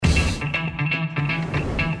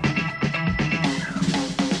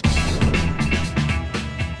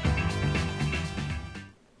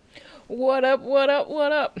What up, what up,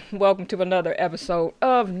 what up? Welcome to another episode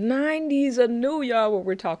of 90s Anew, y'all, where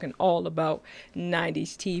we're talking all about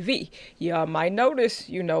 90s TV. Y'all might notice,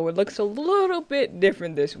 it looks a little bit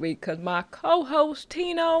different this week because my co-host,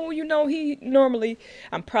 Tino, he normally,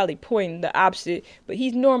 I'm probably pointing the opposite, but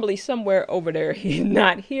he's normally somewhere over there. He's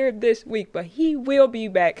not here this week, but he will be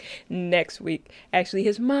back next week. Actually,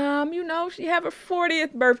 his mom, she have her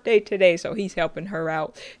 40th birthday today, so he's helping her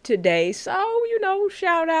out today. So,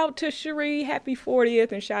 shout out to Cherie, happy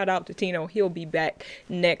 40th, and shout out to Tino. He'll be back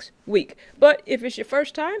next week. But if it's your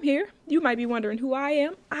first time here, you might be wondering who I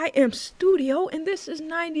am. I am Studio, and this is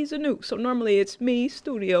 90s Anew. So normally it's me,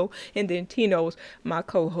 Studio, and then Tino's my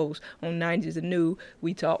co-host on 90s Anew.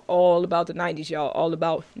 We talk all about the 90s, y'all, all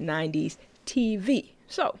about 90s TV.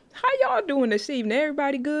 So, how y'all doing this evening?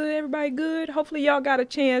 Everybody good? Everybody good? Hopefully y'all got a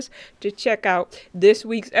chance to check out this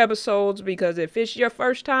week's episodes, because if it's your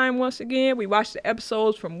first time, once again, we watch the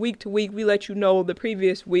episodes from week to week. We let you know the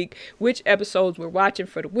previous week which episodes we're watching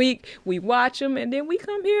for the week. We watch them, and then we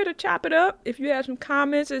come here to chop it up. If you have some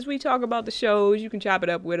comments as we talk about the shows, you can chop it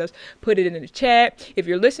up with us. Put it in the chat. If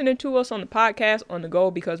you're listening to us on the podcast on the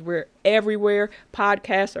go, because we're everywhere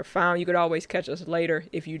podcasts are found, you could always catch us later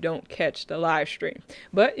if you don't catch the live stream.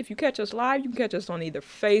 But if you catch us live, you can catch us on either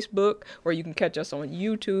Facebook, or you can catch us on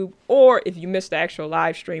YouTube, or if you missed the actual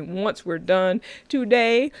live stream, once we're done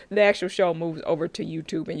today, the actual show moves over to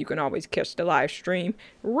YouTube, and you can always catch the live stream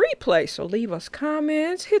replay. So leave us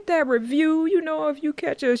comments, hit that review. If you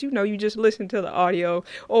catch us, you just listen to the audio,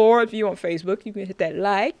 or if you're on Facebook, you can hit that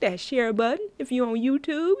like, that share button. If you're on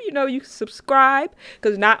YouTube, you can subscribe,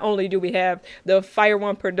 because not only do we have the Fire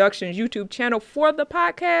One Productions YouTube channel for the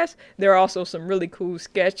podcast, there are also some really cool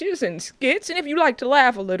sketches and skits, and if you like to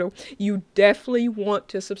laugh a little, you definitely want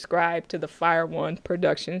to subscribe to the Fire One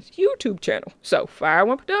Productions YouTube channel. So Fire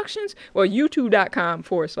One Productions, or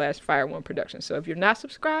youtube.com/Fire One Productions. So if you're not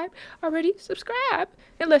subscribed already, subscribe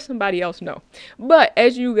and let somebody else know. But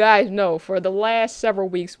as you guys know, for the last several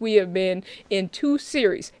weeks, we have been in two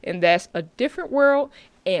series, and that's A Different World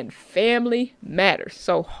and Family Matters.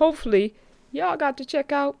 So hopefully y'all got to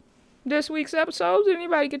check out this week's episodes.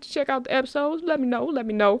 Anybody get to check out the episodes? Let me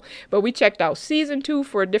know. But we checked out season 2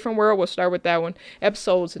 for A Different World. We'll start with that one.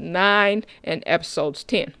 Episodes 9 and episodes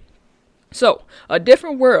 10. So, A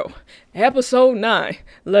Different World, episode 9.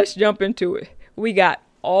 Let's jump into it. We got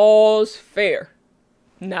All's Fair.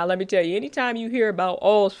 Now, let me tell you, anytime you hear about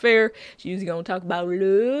All's Fair, it's usually going to talk about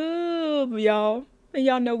love, y'all. And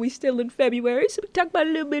y'all know we still in February, so we talk about a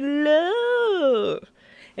little bit of love.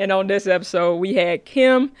 And on this episode, we had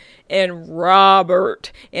Kim and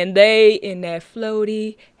Robert, and they in that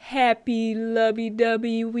floaty, happy,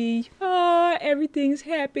 lovey-dovey, everything's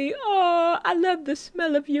happy. Oh, I love the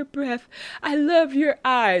smell of your breath. I love your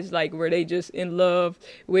eyes. Like, were they just in love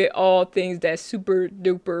with all things that super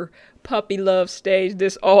duper puppy love stage?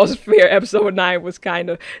 This All's Fair episode 9 was kind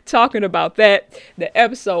of talking about that. The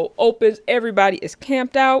episode opens, everybody is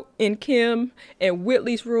camped out in Kim and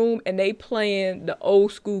Whitley's room, and they playing the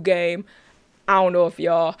old school game. I don't know if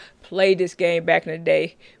y'all played this game back in the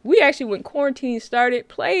day. We actually, when quarantine started,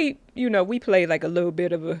 we played like a little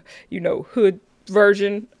bit of a, hood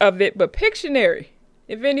version of it. But Pictionary,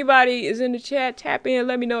 if anybody is in the chat, tap in,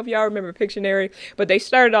 let me know if y'all remember Pictionary. But they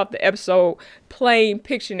started off the episode playing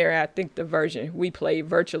Pictionary. I think the version we played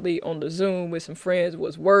virtually on the Zoom with some friends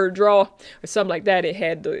was Word Draw or something like that.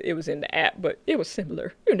 It was in the app, but it was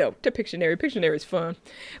similar, to Pictionary. Pictionary is fun.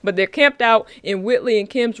 But they're camped out in Whitley and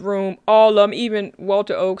Kim's room. All of them, even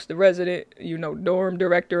Walter Oakes, the resident, dorm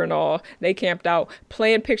director and all, they camped out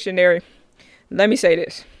playing Pictionary. Let me say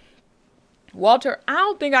this. Walter, I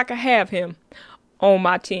don't think I could have him on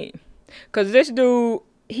my team, because this dude,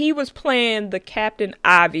 he was playing the Captain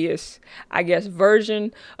Obvious, I guess,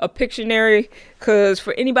 version of Pictionary. Because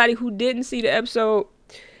for anybody who didn't see the episode,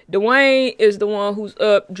 Dwayne is the one who's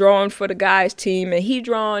up drawing for the guys team, and he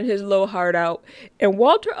drawing his little heart out, and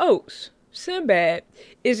Walter Oakes, Sinbad,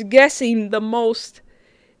 is guessing the most.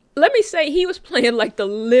 Let me say, he was playing like the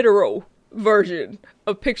literal version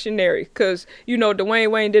of Pictionary, because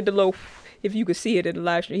Dwayne Wayne did the little, if you could see it in the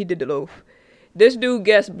live stream, he did the little. This dude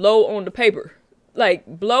guessed blow on the paper. Like,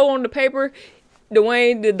 blow on the paper.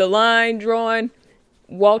 Dwayne did the line drawing.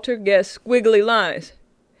 Walter guessed squiggly lines.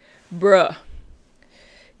 Bruh.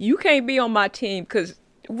 You can't be on my team, because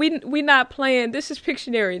we not playing. This is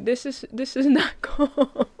Pictionary. This is not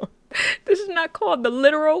called. This is not called the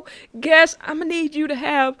literal guess. I'm going to need you to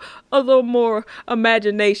have a little more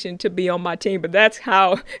imagination to be on my team. But that's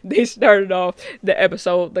how they started off the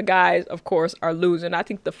episode. The guys, of course, are losing. I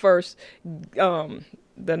think the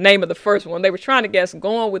name of the first one, they were trying to guess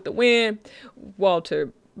Going with the Wind.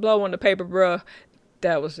 Walter blow on the paper, bruh.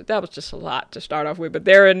 That was just a lot to start off with. But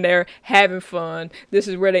they're in there having fun. This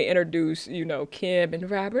is where they introduce, Kim and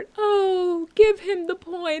Robert. Oh, give him the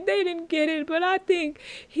point. They didn't get it, but I think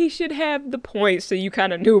he should have the point. So you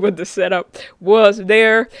kind of knew what the setup was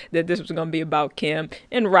there, that this was going to be about Kim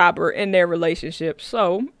and Robert and their relationship.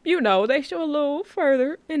 So, they show a little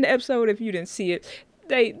further in the episode if you didn't see it.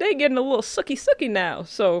 They getting a little sucky now.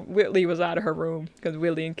 So Whitley was out of her room because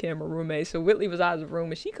Whitley and Kim are roommates. So Whitley was out of the room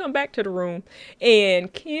and she come back to the room,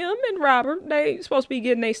 and Kim and Robert, they supposed to be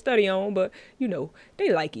getting their study on, but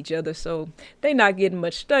they like each other, so they not getting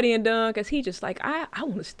much studying done because he just like, I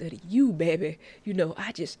want to study you, baby.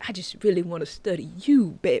 I just really want to study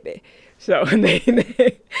you, baby. So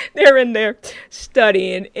they're in there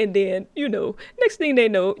studying, and then, next thing they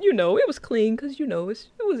know, it was clean because, it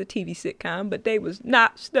was a TV sitcom, but they was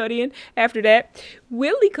not studying. After that,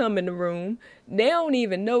 Whitley come in the room. They don't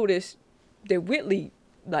even notice that Whitley,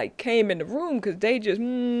 came in the room because they just,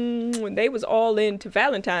 when they was all into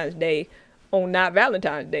Valentine's Day on not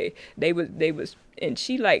Valentine's Day. They was, and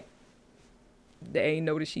she, they ain't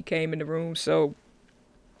noticed she came in the room, so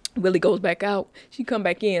Willie goes back out. She come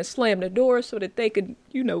back in, slam the door so that they could,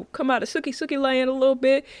 come out of Sookie land a little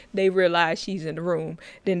bit. They realize she's in the room.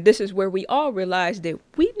 Then this is where we all realize that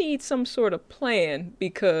we need some sort of plan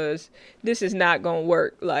because this is not going to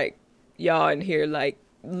work. Y'all in here,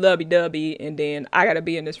 lovey-dovey, and then I got to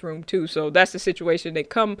be in this room too. So that's the situation. They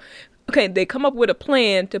come up with a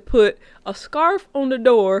plan to put a scarf on the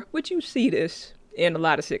door, which you see this in a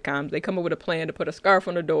lot of sitcoms. They come up with a plan to put a scarf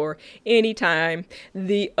on the door anytime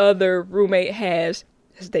the other roommate has,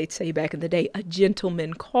 as they'd say back in the day, a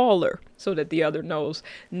gentleman caller, so that the other knows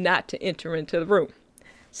not to enter into the room.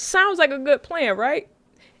 Sounds like a good plan, right?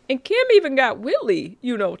 And Kim even got Whitley,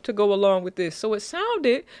 to go along with this. So it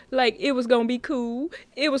sounded like it was going to be cool.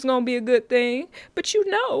 It was going to be a good thing. But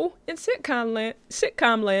in sitcom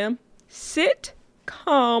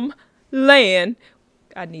land,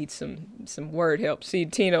 I need some word help. See,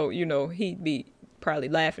 Tino, he'd be probably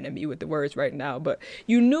laughing at me with the words right now, but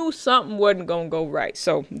you knew something wasn't going to go right.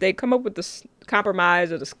 So they come up with the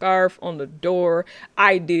compromise of the scarf on the door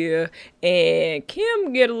idea, and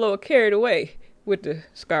Kim get a little carried away with the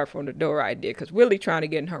scarf on the door idea because Willie trying to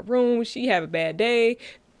get in her room. She have a bad day.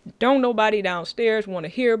 Don't nobody downstairs want to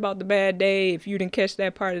hear about the bad day. If you didn't catch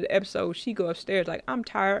that part of the episode, she go upstairs like, I'm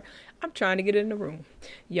tired. I'm trying to get in the room.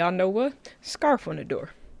 Y'all know what? Scarf on the door.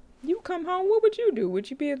 You come home, what would you do? Would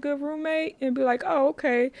you be a good roommate and be like, oh,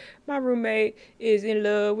 okay, my roommate is in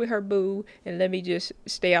love with her boo, and let me just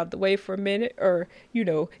stay out the way for a minute? Or,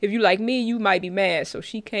 if you like me, you might be mad. So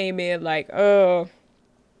she came in like,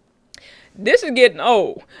 this is getting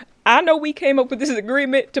old. I know we came up with this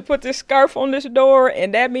agreement to put this scarf on this door,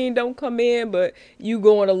 and that mean don't come in, but you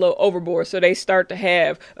going a little overboard. So they start to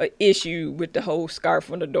have an issue with the whole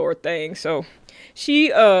scarf on the door thing. So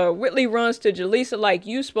Whitley runs to Jaleesa like,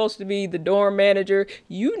 you supposed to be the dorm manager.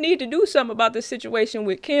 You need to do something about this situation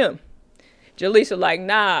with Kim. Jaleesa like,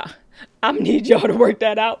 nah, I need y'all to work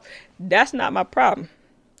that out. That's not my problem.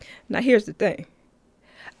 Now here's the thing.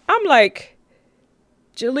 I'm like,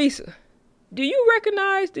 Jaleesa, do you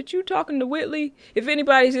recognize that you talking to Whitley? If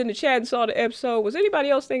anybody's in the chat and saw the episode, was anybody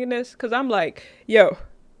else thinking this? Because I'm like, yo,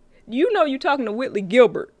 you talking to Whitley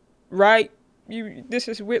Gilbert, right? This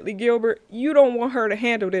is Whitley Gilbert. You don't want her to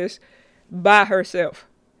handle this by herself.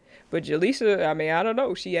 But Jaleesa, I don't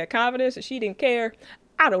know. She had confidence and she didn't care.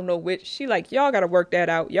 I don't know which. She like, y'all got to work that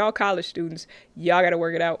out. Y'all college students, y'all got to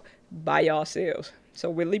work it out by yourselves. So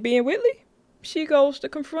Whitley being Whitley, she goes to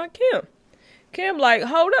confront Kim. Kim like,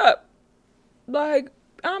 hold up.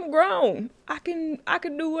 I'm grown. I can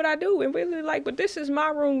do what I do. And Whitley like, but this is my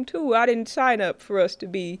room too. I didn't sign up for us to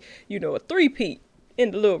be, a three-peat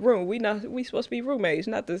in the little room. We supposed to be roommates,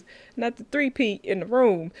 not the three-peat in the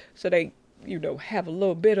room. So they, have a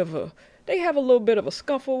little bit of a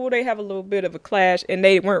scuffle. They have a little bit of a clash, and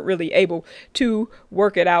they weren't really able to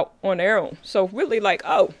work it out on their own. So Whitley like,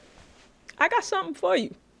 oh, I got something for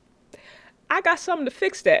you. I got something to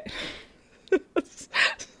fix that.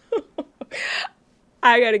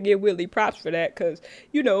 I gotta give Whitley props for that because,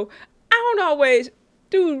 I don't always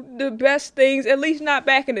do the best things, at least not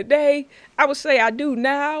back in the day. I would say I do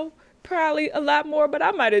now, probably a lot more, but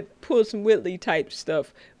I might have pulled some Whitley type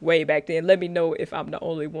stuff way back then. Let me know if I'm the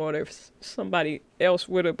only one or if somebody else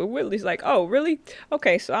would have. But Whitley's like, oh, really?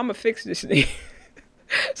 Okay, so I'm gonna fix this thing.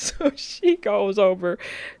 So she goes over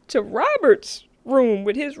to Robert's room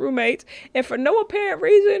with his roommates, and for no apparent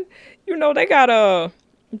reason, they got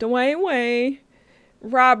Dwayne Wayne,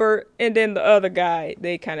 Robert, and then the other guy,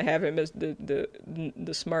 they kind of have him as the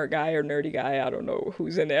smart guy or nerdy guy. I don't know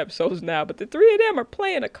who's in the episodes now, but the three of them are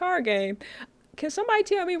playing a card game. Can somebody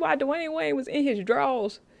tell me why Dwayne Wayne was in his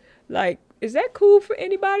drawers? Like, is that cool for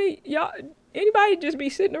anybody? Y'all, anybody just be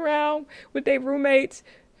sitting around with their roommates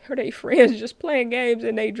or their friends just playing games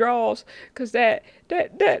in their drawers? Cause that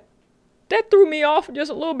threw me off just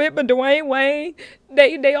a little bit. But Dwayne Wayne,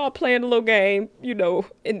 they all playing a little game, you know,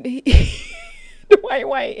 and Dwayne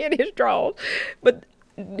Wayne in his drawers. But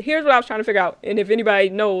here's what I was trying to figure out, and if anybody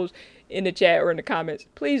knows in the chat or in the comments,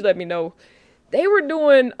 please let me know. They were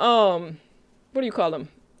doing what do you call them?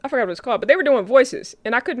 I forgot what it's called, but they were doing voices,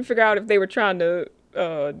 and I couldn't figure out if they were trying to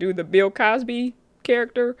do the Bill Cosby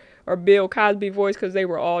character or Bill Cosby voice, because they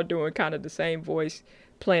were all doing kind of the same voice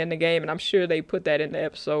playing the game, and I'm sure they put that in the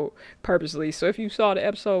episode purposely. So if you saw the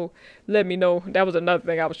episode, let me know. That was another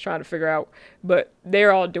thing I was trying to figure out. But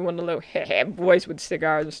they're all doing a little voice with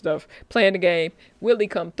cigars and stuff, playing the game. Willie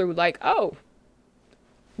come through like, oh,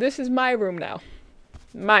 this is my room now.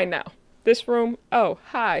 Mine now. This room, oh,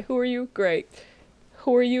 hi, who are you? Great.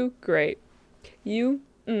 Who are you? Great. You?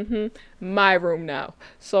 My room now.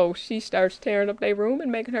 So she starts tearing up their room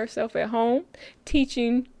and making herself at home,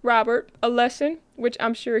 teaching Robert a lesson, which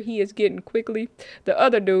I'm sure he is getting quickly. The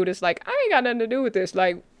other dude is like, I ain't got nothing to do with this.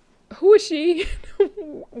 Like, who is she?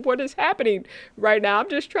 What is happening right now? I'm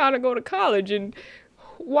just trying to go to college, and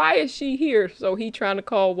why is she here? So he trying to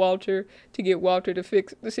call Walter to get Walter to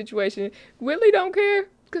fix the situation. Whitley don't care,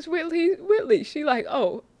 because Whitley. She like,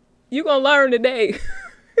 oh, you gonna learn today.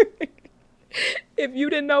 If you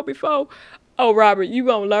didn't know before, oh, Robert, you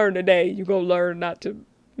gonna learn today. You gonna learn not to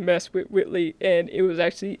mess with Whitley. And it was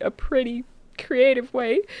actually a pretty creative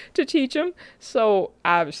way to teach him. So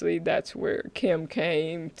obviously that's where Kim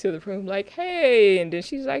came to the room like, hey, and then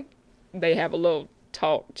she's like, they have a little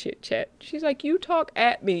talk, chit chat. She's like, you talk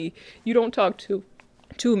at me. You don't talk to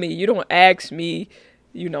me. You don't ask me,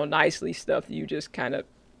 you know, nicely stuff. You just kind of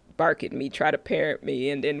bark at me, try to parent me.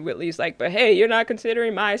 And then Whitley's like, but hey, you're not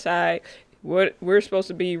considering my side. We're supposed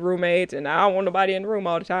to be roommates, and I don't want nobody in the room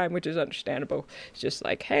all the time, which is understandable. It's just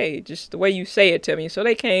like, hey, just the way you say it to me. So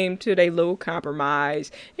they came to their little compromise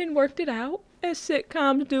and worked it out, as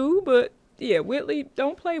sitcoms do. But yeah, Whitley,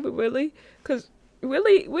 don't play with Whitley, because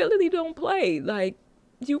Whitley don't play. Like,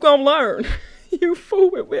 you gonna learn. You fool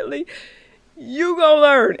with Whitley, you gonna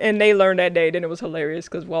learn. And they learned that day. Then it was hilarious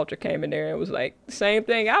because Walter came in there and was like, same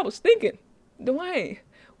thing I was thinking. Dwayne,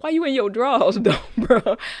 why you in your drawers though,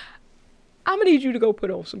 bro? I'm gonna need you to go put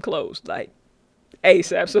on some clothes, like,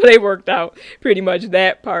 ASAP. So they worked out pretty much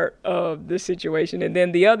that part of the situation. And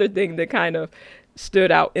then the other thing that kind of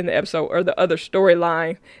stood out in the episode, or the other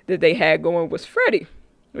storyline that they had going, was Freddie,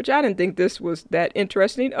 which I didn't think this was that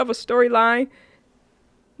interesting of a storyline.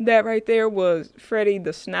 That right there was Freddie,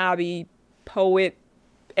 the snobby poet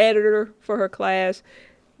editor for her class.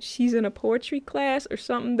 She's in a poetry class or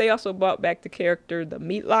something. They also brought back the character, the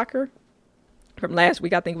Meat Locker, from last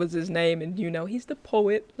week, I think was his name. And, you know, he's the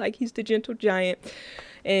poet, like he's the gentle giant.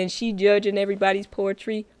 And she judging everybody's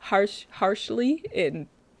poetry harshly. And,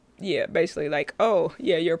 yeah, basically like, oh,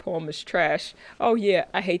 yeah, your poem is trash. Oh, yeah,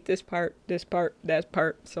 I hate this part, that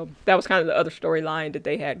part. So that was kind of the other storyline that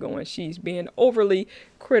they had going. She's being overly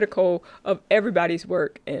critical of everybody's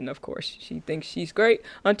work. And, of course, she thinks she's great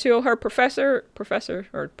until her professor,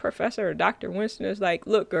 Dr. Winston is like,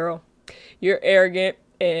 look, girl, you're arrogant.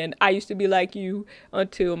 And I used to be like you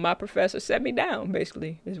until my professor set me down,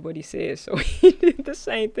 basically, is what he says. So he did the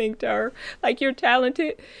same thing to her. Like, you're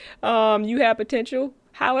talented. You have potential.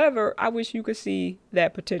 However, I wish you could see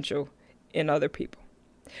that potential in other people.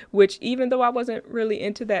 Which, even though I wasn't really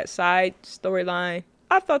into that side storyline,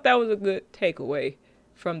 I thought that was a good takeaway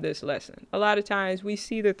from this lesson. A lot of times we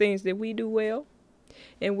see the things that we do well,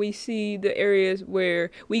 and we see the areas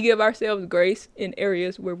where we give ourselves grace in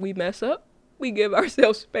areas where we mess up. We give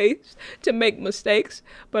ourselves space to make mistakes,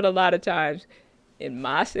 but a lot of times, and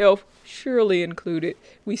myself surely included,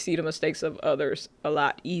 we see the mistakes of others a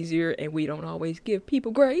lot easier, and we don't always give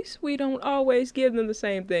people grace. We don't always give them the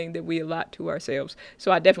same thing that we allot to ourselves.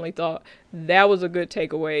 So I definitely thought that was a good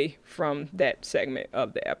takeaway from that segment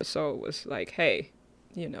of the episode, was like, hey,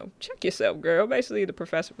 you know, check yourself, girl. Basically, the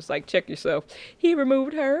professor was like, check yourself. He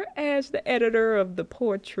removed her as the editor of the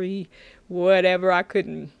poetry, whatever.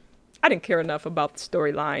 I didn't care enough about the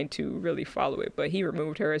storyline to really follow it, but he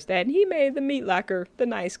removed her as that, and he made the Meat Locker, the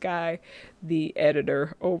nice guy, the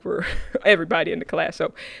editor over everybody in the class.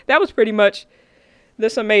 So that was pretty much the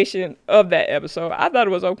summation of that episode. I thought it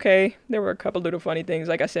was okay. There were a couple little funny things.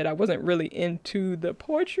 Like I said, I wasn't really into the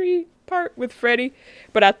poetry part with Freddie,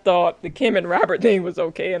 but I thought the Kim and Robert thing was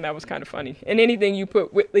okay, and that was kind of funny. And anything you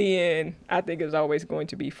put Whitley in, I think is always going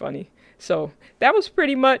to be funny. So that was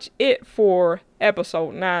pretty much it for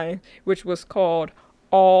episode 9, which was called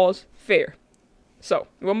All's Fair. So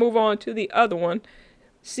we'll move on to the other one,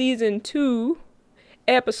 season 2,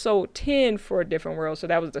 episode 10 for A Different World. So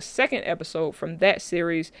that was the second episode from that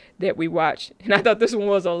series that we watched. And I thought this one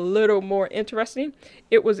was a little more interesting.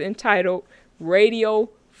 It was entitled Radio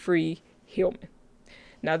Free Hillman.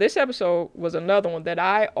 Now, this episode was another one that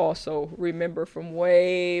I also remember from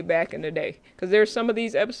way back in the day. Because there's some of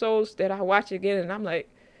these episodes that I watch again and I'm like,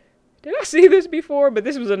 did I see this before? But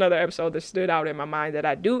this was another episode that stood out in my mind that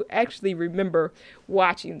I do actually remember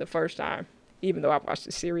watching the first time. Even though I've watched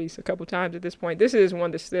the series a couple times at this point. This is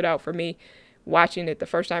one that stood out for me watching it the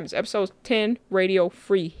first time. It's episode 10, Radio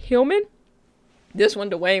Free Hillman. This one,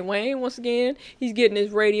 Dwayne Wayne, once again, he's getting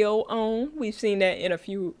his radio on. We've seen that in a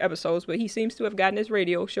few episodes, but he seems to have gotten his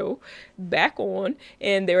radio show back on.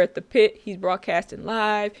 And they're at the pit. He's broadcasting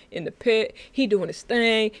live in the pit. He doing his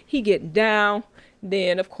thing. He getting down.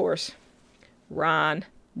 Then, of course, Ron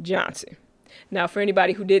Johnson. Now, for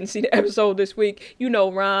anybody who didn't see the episode this week, you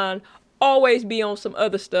know Ron always be on some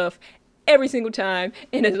other stuff every single time.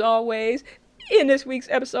 And as always, in this week's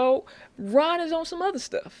episode, Ron is on some other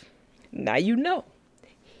stuff. Now you know,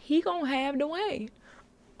 he gonna have Dwayne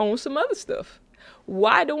on some other stuff.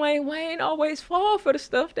 Why Dwayne Wayne always fall for the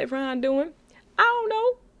stuff that Ron doing? I don't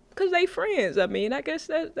know, because they friends. I mean, I guess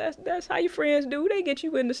that's how your friends do. They get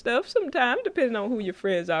you into stuff sometimes, depending on who your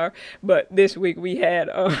friends are. But this week we had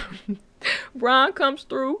Ron comes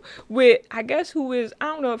through with, I guess who is, I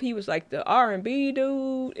don't know if he was like the R&B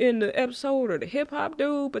dude in the episode or the hip hop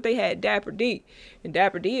dude, but they had Dapper D. And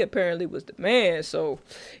Dapper D apparently was the man. So,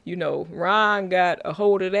 you know, Ron got a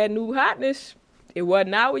hold of that new hotness. It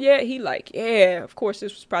wasn't out yet. He like, yeah, of course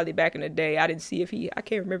this was probably back in the day. I didn't see if I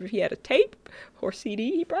can't remember if he had a tape or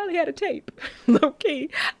CD. He probably had a tape. Low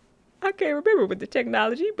key. I can't remember with the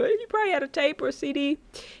technology, but he probably had a tape or a CD.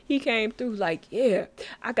 He came through like, yeah,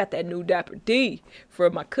 I got that new Dapper D for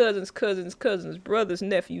my cousin's brother's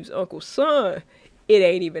nephew's uncle's son. It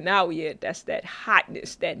ain't even out yet. That's that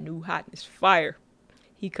hotness, that new hotness fire.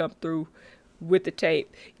 He come through with the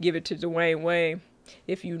tape, give it to Dwayne Wayne.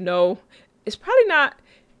 If you know, it's probably not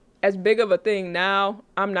as big of a thing now.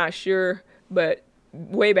 I'm not sure, but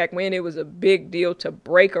way back when it was a big deal to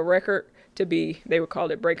break a record. They would call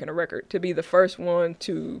it breaking a record, to be the first one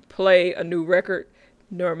to play a new record.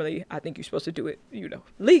 Normally, I think you're supposed to do it, you know,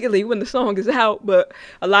 legally when the song is out, but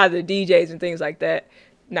a lot of the DJs and things like that,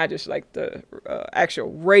 not just like the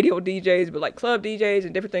actual radio DJs, but like club DJs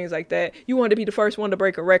and different things like that, you want to be the first one to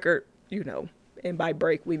break a record, you know, and by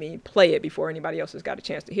break, we mean play it before anybody else has got a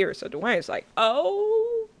chance to hear it. So Dwayne's like,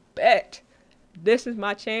 oh, bet, this is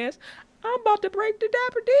my chance. I'm about to break the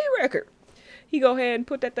Dapper D record. He go ahead and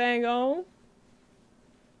put that thing on.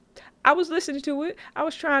 I was listening to it. I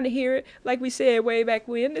was trying to hear it. Like we said way back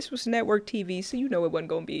when, this was network TV, so you know it wasn't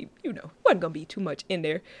going to be too much in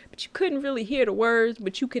there. But you couldn't really hear the words,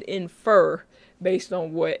 but you could infer based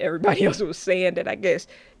on what everybody else was saying that I guess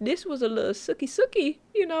this was a little sooky,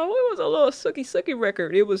 you know, it was a little sooky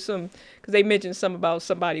record. It was because they mentioned something about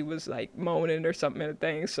somebody was like moaning or something in the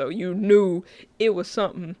thing, so you knew it was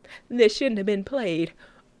something that shouldn't have been played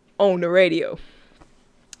on the radio.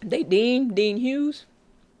 Dean Hughes,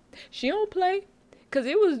 she don't play, because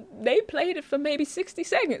they played it for maybe 60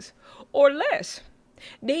 seconds or less.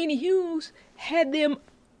 Dean Hughes had them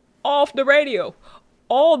off the radio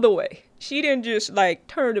all the way. She didn't just like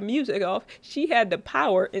turn the music off. She had the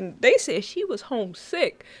power, and they said she was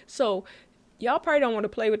homesick. So y'all probably don't want to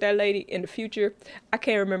play with that lady in the future. I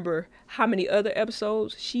can't remember how many other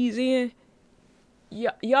episodes she's in.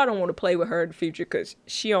 Y'all don't want to play with her in the future because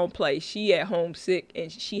she don't play. She at home sick, and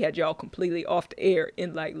she had y'all completely off the air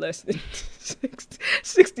in like less than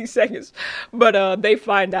 60 seconds. But they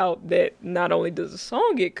find out that not only does the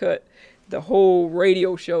song get cut, the whole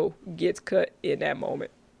radio show gets cut in that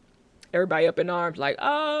moment. Everybody up in arms like,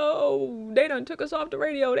 oh, they done took us off the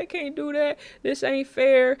radio. They can't do that. This ain't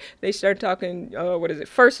fair. They start talking,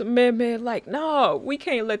 First Amendment. Like, no, we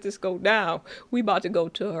can't let this go down. We about to go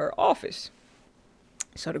to her office.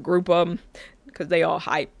 So the group of them, because they all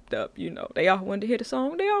hyped up, you know, they all wanted to hear the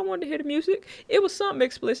song. They all wanted to hear the music. It was something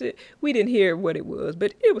explicit. We didn't hear what it was,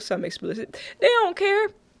 but it was something explicit. They don't care.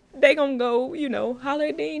 They gonna go, you know, holler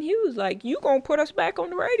at Dean Hughes, like, you gonna put us back on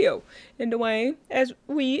the radio. And Dwayne, as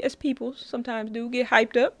we as people sometimes do, get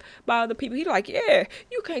hyped up by other people. He like, yeah,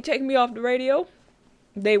 you can't take me off the radio.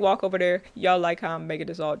 They walk over there. Y'all like how I'm making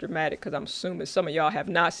this all dramatic because I'm assuming some of y'all have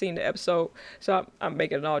not seen the episode, so I'm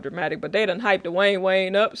making it all dramatic. But they done hyped Dwayne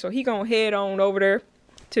Wayne up, so he gonna head on over there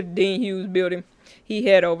to the Dean Hughes building. He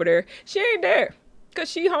head over there. She ain't there because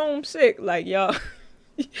she homesick. Like, y'all,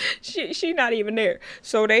 she not even there.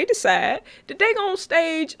 So they decide that they gonna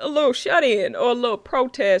stage a little shut-in or a little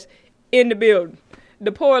protest in the building.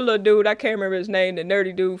 The poor little dude, I can't remember his name, the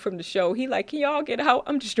nerdy dude from the show, he like, can y'all get out?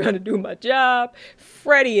 I'm just trying to do my job.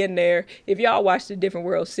 Freddie in there. If y'all watch the Different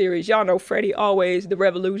World series, y'all know Freddie always the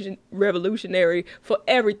revolutionary for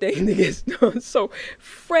everything that gets done. So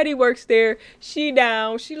Freddie works there. She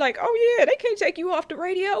down. She like, oh yeah, they can't take you off the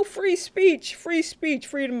radio. Free speech,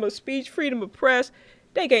 freedom of speech, freedom of press.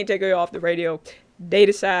 They can't take her off the radio. They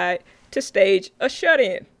decide to stage a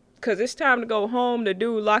shut-in. Because it's time to go home. The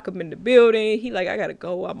dude lock him in the building. He like, I gotta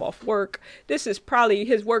go. I'm off work. This is probably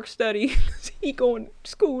his work study. He going to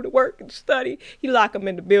school to work and study. He lock him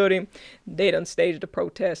in the building. They done staged a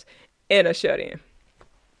protest and a shut-in.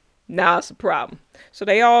 Now it's a problem. So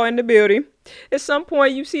they all in the building. At some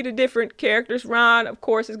point, you see the different characters. Ron, of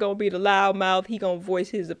course, is going to be the loudmouth. He going to voice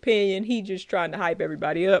his opinion. He just trying to hype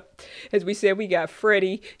everybody up. As we said, we got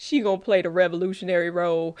Freddie. She going to play the revolutionary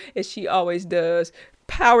role, as she always does.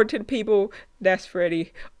 Power to the people. That's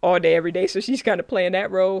Freddie all day, every day. So she's kind of playing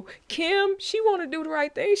that role. Kim, she want to do the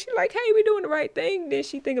right thing. She like, hey, we doing the right thing. Then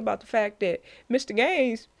she think about the fact that Mr.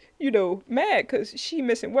 Gaines, mad because she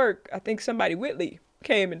missing work. I think somebody, Whitley,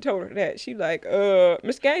 came and told her that. She like,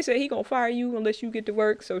 Mr. Gaines said he gonna fire you unless you get to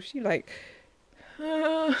work. So she like,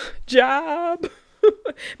 job.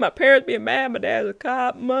 My parents being mad. My dad's a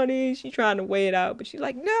cop. Money. She trying to weigh it out. But she's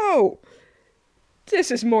like, no,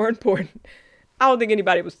 this is more important. I don't think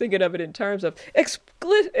anybody was thinking of it in terms of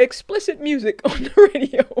explicit music on the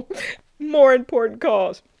radio. More important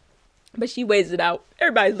cause. But she weighs it out.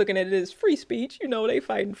 Everybody's looking at it as free speech. They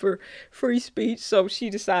fighting for free speech. So she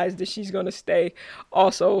decides that she's going to stay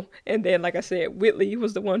also. And then, like I said, Whitley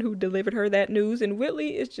was the one who delivered her that news. And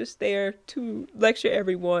Whitley is just there to lecture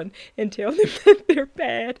everyone and tell them that they're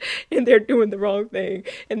bad and they're doing the wrong thing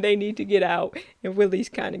and they need to get out. And Whitley's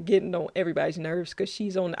kind of getting on everybody's nerves because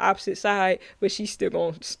she's on the opposite side, but she's still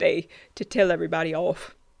going to stay to tell everybody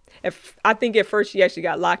off. I think at first she actually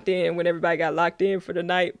got locked in when everybody got locked in for the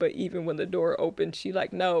night. But even when the door opened, she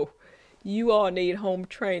like, no, you all need home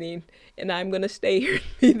training. And I'm going to stay here and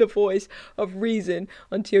be the voice of reason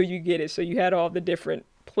until you get it. So you had all the different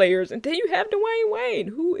players. And then you have Dwayne Wayne,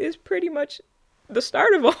 who is pretty much the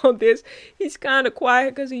start of all this. He's kind of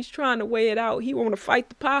quiet because he's trying to weigh it out. He want to fight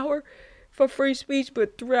the power for free speech.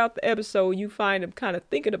 But throughout the episode, you find him kind of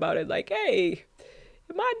thinking about it like, hey,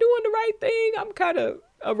 am I doing the right thing? I'm kind of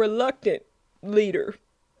a reluctant leader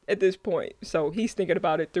at this point. So he's thinking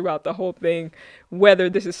about it throughout the whole thing,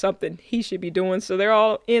 whether this is something he should be doing. So they're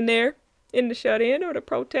all in there in the shut-in or the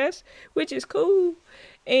protest, which is cool.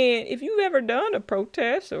 And if you've ever done a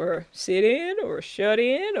protest or a sit-in or a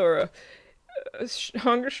shut-in or a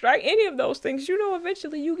hunger strike, any of those things,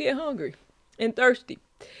 eventually you get hungry and thirsty.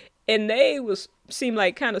 And they seem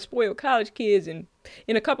like kind of spoiled college kids, and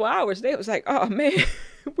in a couple hours they was like, oh man,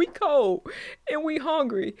 we cold and we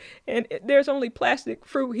hungry and there's only plastic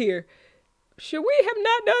fruit here. Should we have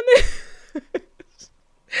not done this?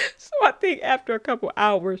 So I think after a couple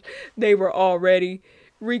hours they were already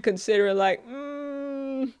reconsidering like,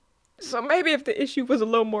 so maybe if the issue was a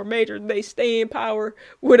little more major, they stay in power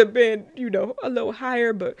would have been, a little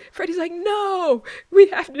higher. But Freddie's like, no, we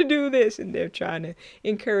have to do this. And they're trying to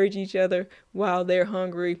encourage each other while they're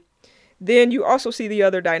hungry. Then you also see the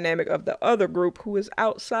other dynamic of the other group who is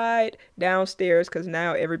outside downstairs because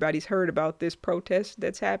now everybody's heard about this protest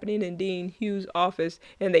that's happening in Dean Hughes' office,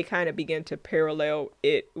 and they kind of begin to parallel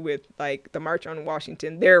it with like the March on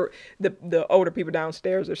Washington. The older people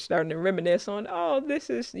downstairs are starting to reminisce on, oh,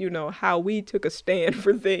 this is, how we took a stand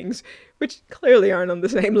for things which clearly aren't on the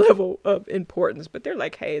same level of importance, but they're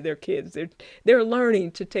like, hey, they're kids. They're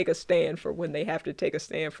learning to take a stand for when they have to take a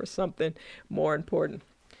stand for something more important.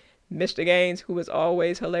 Mr. Gaines, who is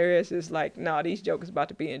always hilarious, is like, nah, these jokers about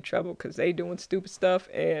to be in trouble because they doing stupid stuff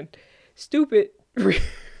and stupid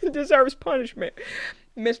deserves punishment.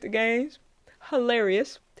 Mr. Gaines,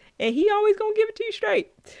 hilarious. And he always gonna give it to you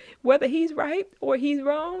straight. Whether he's right or he's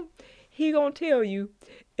wrong, he gonna tell you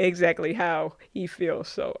exactly how he feels.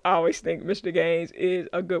 So I always think Mr. Gaines is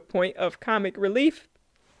a good point of comic relief.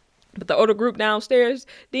 But the older group downstairs,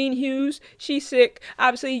 Dean Hughes, she's sick.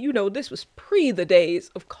 Obviously, this was pre the days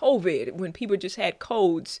of COVID when people just had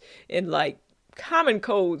codes and like common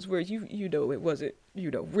codes where it wasn't,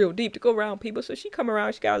 real deep to go around people. So she come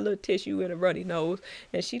around, she got a little tissue and a runny nose.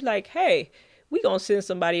 And she's like, hey, we gonna send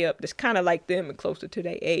somebody up that's kind of like them and closer to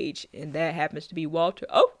their age, and that happens to be Walter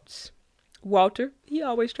Oates. Walter, he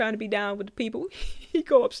always trying to be down with the people. He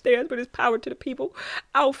go upstairs with his power to the people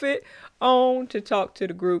outfit on to talk to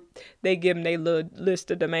the group. They give him their little list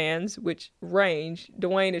of demands, which range.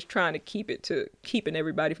 Dwayne is trying to keep it to keeping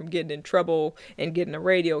everybody from getting in trouble and getting a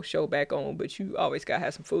radio show back on, but you always gotta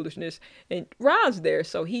have some foolishness. And Ron's there,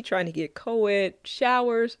 so he trying to get co-ed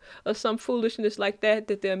showers or some foolishness like that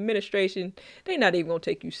the administration, they not even gonna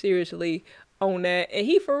take you seriously on that. And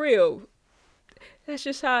he for real, that's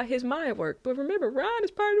just how his mind worked. But remember, Ron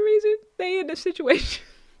is part of the reason they in this situation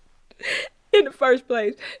in the first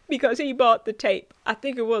place, because he bought the tape. I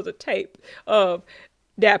think it was a tape of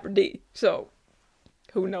Dapper D. So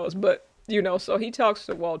who knows? But so he talks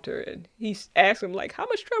to Walter and he asks him like, how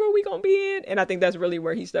much trouble are we gonna be in? And I think that's really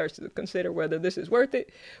where he starts to consider whether this is worth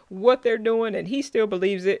it, what they're doing. And he still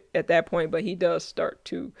believes it at that point, but he does start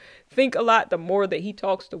to think a lot the more that he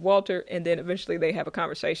talks to Walter. And then eventually they have a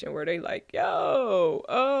conversation where they like,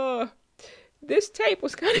 yo, this tape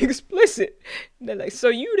was kind of explicit. And they're like, so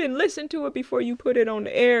you didn't listen to it before you put it on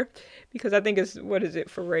the air? Because I think it's, what is it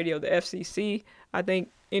for radio? The FCC, I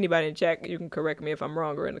think. Anybody in chat, you can correct me if I'm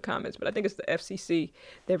wrong or in the comments, but I think it's the FCC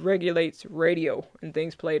that regulates radio and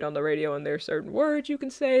things played on the radio, and there's certain words you can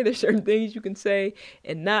say, there's certain things you can say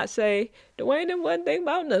and not say. Dwayne didn't want to think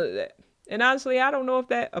about none of that. And honestly, I don't know if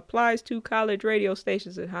that applies to college radio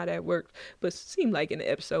stations and how that works, but it seemed like in the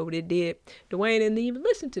episode it did. Dwayne didn't even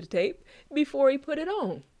listen to the tape before he put it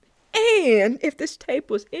on. And if this tape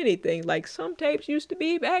was anything like some tapes used to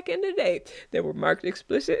be back in the day that were marked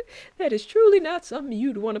explicit, that is truly not something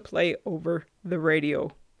you'd want to play over the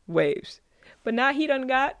radio waves. But now he done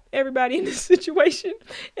got everybody in this situation,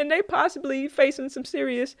 and they possibly facing some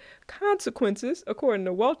serious consequences, according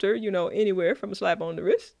to Walter, anywhere from a slap on the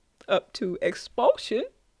wrist up to expulsion,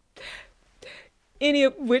 any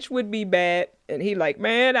of which would be bad. And he like,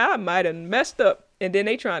 man, I might have messed up. And then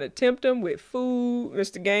they trying to tempt him with food.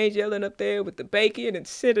 Mr. Gaines yelling up there with the bacon and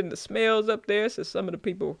sending the smells up there. So some of the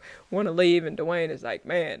people want to leave. And Dwayne is like,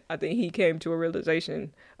 man, I think he came to a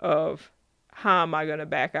realization of how am I going to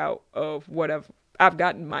back out of what I've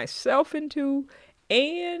gotten myself into.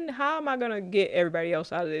 And how am I going to get everybody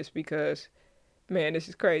else out of this? Because, man, this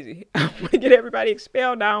is crazy. I want to get everybody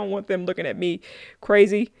expelled. I don't want them looking at me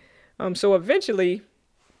crazy. So eventually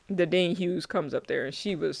the Dean Hughes comes up there, and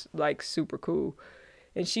she was like super cool,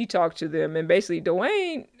 and she talked to them. And basically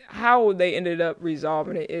Dwayne, how they ended up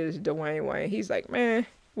resolving it is Dwayne Wayne, he's like, man,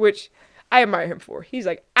 which I admire him for, he's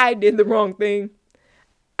like, I did the wrong thing,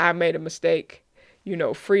 I made a mistake,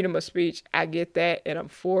 freedom of speech, I get that, and I'm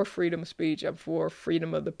for freedom of speech, I'm for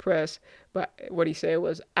freedom of the press, but what he said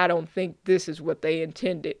was, I don't think this is what they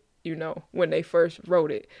intended, when they first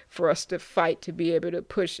wrote it, for us to fight to be able to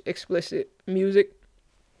push explicit music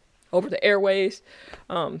over the airways.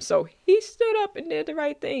 So he stood up and did the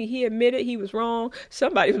right thing. He admitted he was wrong.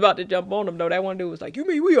 Somebody was about to jump on him, though. That one dude was like, you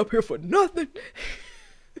mean we up here for nothing?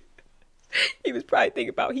 He was probably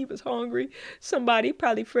thinking about he was hungry. Somebody,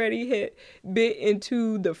 probably Freddie, had bit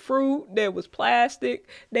into the fruit that was plastic.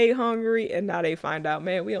 They hungry, and now they find out,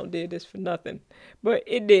 man, we don't did this for nothing. But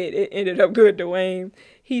it did. It ended up good, Dwayne.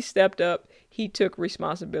 He stepped up. He took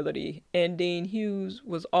responsibility. And Dean Hughes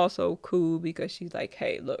was also cool because she's like,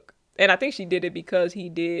 hey, look. And I think she did it because he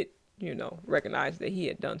did, recognize that he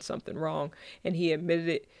had done something wrong. And he admitted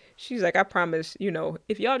it. She's like, I promise,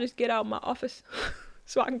 if y'all just get out of my office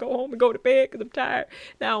so I can go home and go to bed because I'm tired,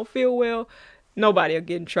 now I don't feel well, nobody will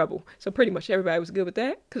get in trouble. So pretty much everybody was good with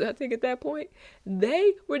that, because I think at that point,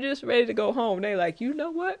 they were just ready to go home. They like, you know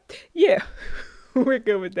what? Yeah, we're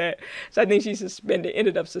good with that. So I think she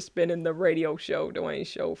ended up suspending the radio show, Dwayne's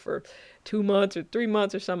show, for 2 months or 3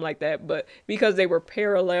 months or something like that. But because they were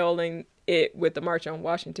paralleling it with the March on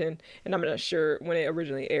Washington, and I'm not sure when it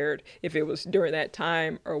originally aired, if it was during that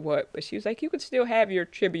time or what, but she was like, you could still have your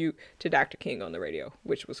tribute to Dr. King on the radio,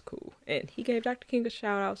 which was cool. And he gave Dr. King a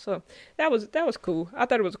shout out. So that was cool. I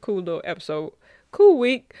thought it was a cool little episode. Cool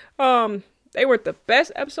week. They weren't the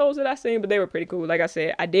best episodes that I've seen, but they were pretty cool. Like I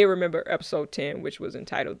said, I did remember episode 10, which was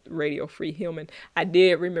entitled Radio Free Human. I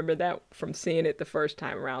did remember that from seeing it the first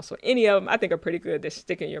time around. So any of them, I think, are pretty good. They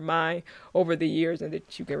stick in your mind over the years and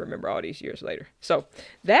that you can remember all these years later. So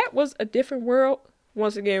that was A Different World.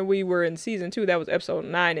 Once again, we were in season 2. That was episode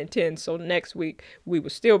 9 and 10. So next week, we will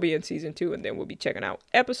still be in season 2, and then we'll be checking out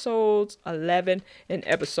episodes 11 and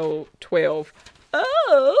episode 12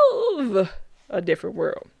 of A Different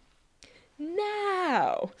World.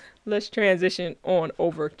 Now, let's transition on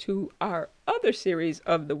over to our other series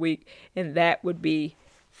of the week, and that would be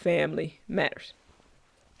Family Matters.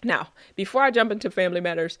 Now, before I jump into Family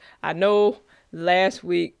Matters, I know last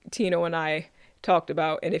week Tino and I talked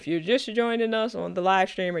about, and if you're just joining us on the live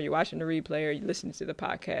stream or you're watching the replay or you're listening to the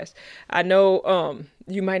podcast, I know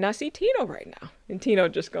you might not see Tino right now. And Tino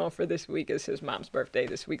just gone for this week. It's his mom's birthday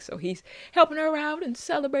this week, so he's helping her out and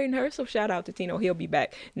celebrating her. So shout out to Tino. He'll be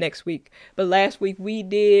back next week. But last week we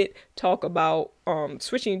did talk about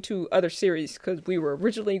switching to other series because we were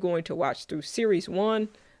originally going to watch through series 1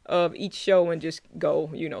 of each show and just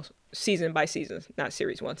go, season by season, not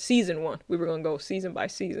series 1, season 1. We were going to go season by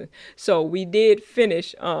season. So we did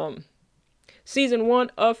finish season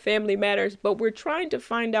 1 of Family Matters, but we're trying to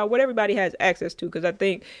find out what everybody has access to, because I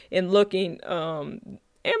think in looking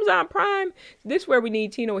Amazon Prime, this is where we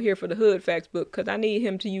need Tino here for the Hood Facts book, because I need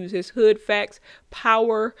him to use his Hood Facts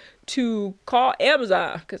power to call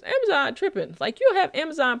Amazon, because Amazon tripping. Like, you'll have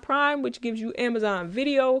Amazon Prime, which gives you Amazon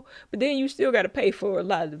Video, but then you still got to pay for a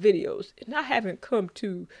lot of the videos, and I haven't come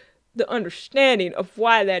to the understanding of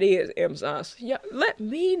why that is, Amazon. So yeah, let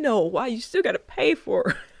me know why you still got to pay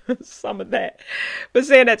for some of that. But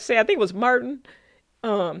saying that to say, I think it was Martin.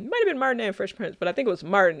 Might have been Martin and Fresh Prince, but I think it was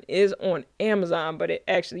Martin is on Amazon, but it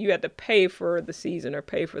actually, you had to pay for the season or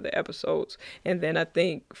pay for the episodes. And then I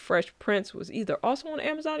think Fresh Prince was either also on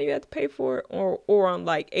Amazon, or you had to pay for it, or on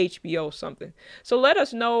like HBO something. So let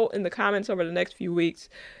us know in the comments over the next few weeks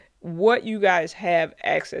what you guys have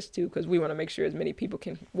access to, because we want to make sure as many people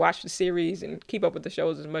can watch the series and keep up with the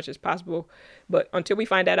shows as much as possible. But until we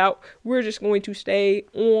find that out, we're just going to stay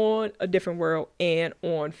on A Different World and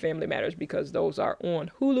on Family Matters, because those are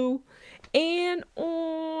on Hulu and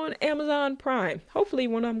on Amazon Prime. Hopefully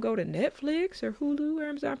one of them go to Netflix or Hulu or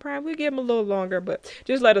Amazon Prime. We'll give them a little longer, but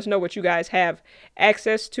just let us know what you guys have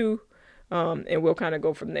access to. And we'll kind of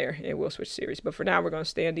go from there, and we'll switch series. But for now, we're going to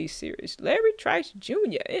stay on these series. Larry Trice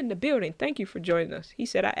Jr. in the building. Thank you for joining us. He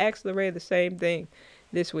said, I asked Larry the same thing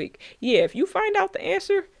this week. Yeah, if you find out the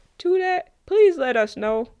answer to that, please let us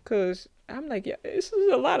know, because I'm like, yeah, this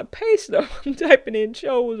is a lot of pay stuff. I'm typing in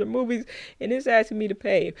shows or movies, and it's asking me to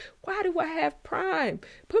pay. Why do I have Prime?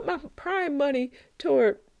 Put my Prime money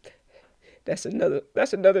toward... That's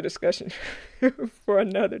another discussion for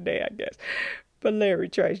another day, I guess. But Larry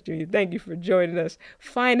Trice Jr., thank you for joining us.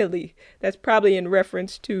 Finally, that's probably in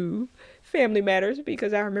reference to Family Matters,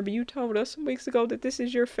 because I remember you told us some weeks ago that this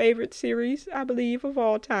is your favorite series, I believe, of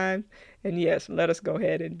all time. And yes, let us go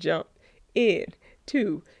ahead and jump in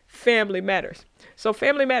to Family Matters. So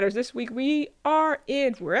Family Matters, this week we're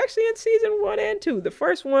actually in season 1 and 2. The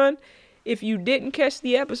first one, if you didn't catch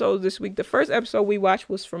the episodes this week, the first episode we watched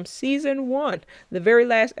was from season 1. The very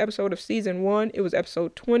last episode of season 1, it was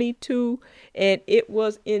episode 22, and it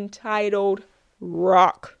was entitled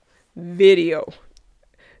Rock Video.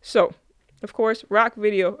 So, of course, Rock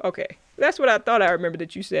Video, okay. That's what I thought I remember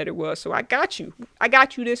that you said it was. So I got you. I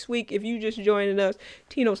got you this week. If you just joining us,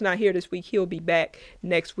 Tino's not here this week. He'll be back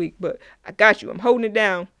next week, but I got you. I'm holding it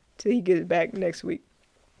down till he gets back next week.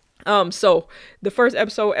 So the first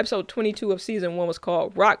episode 22 of season 1 was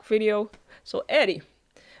called Rock Video. So Eddie,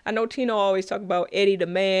 I know Tino always talk about Eddie the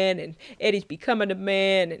man and Eddie's becoming the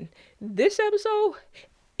man. And this episode,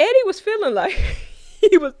 Eddie was feeling like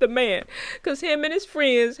he was the man, because him and his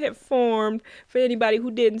friends had formed, for anybody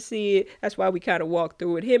who didn't see it, that's why we kind of walked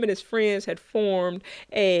through it. Him and his friends had formed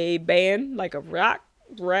a band, like a rap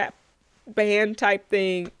band type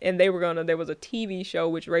thing, and there was a TV show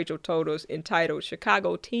which Rachel told us entitled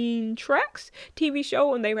Chicago Teen Tracks TV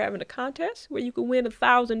show, and they were having a contest where you could win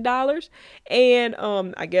 $1,000. And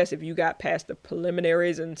I guess if you got past the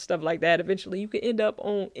preliminaries and stuff like that, eventually you could end up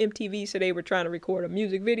on MTV. So they were trying to record a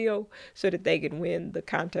music video so that they could win the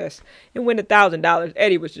contest and win $1,000.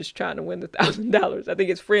 Eddie was just trying to win the $1,000. I think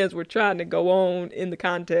his friends were trying to go on in the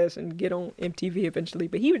contest and get on MTV eventually,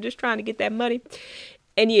 but he was just trying to get that money.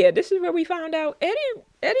 And yeah, this is where we found out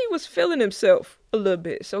Eddie was feeling himself a little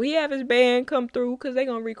bit. So he have his band come through, because they're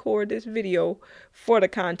going to record this video for the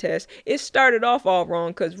contest. It started off all wrong,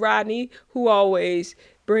 because Rodney, who always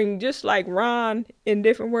bring, just like Ron in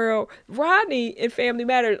Different World, Rodney in Family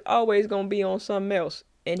Matters always going to be on something else.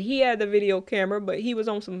 And he had the video camera, but he was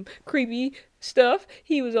on some creepy stuff.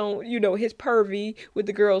 He was on, his pervy with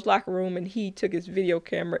the girls' locker room, and he took his video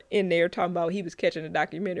camera in there talking about he was catching a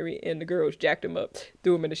documentary, and the girls jacked him up,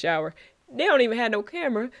 threw him in the shower. They don't even have no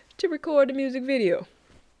camera to record the music video.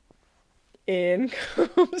 In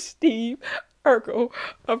comes Steve Urkel,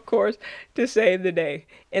 of course, to save the day.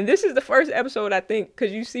 And this is the first episode, I think,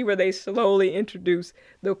 because you see where they slowly introduce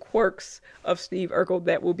the quirks of Steve Urkel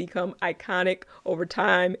that will become iconic over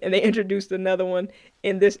time. And they introduced another one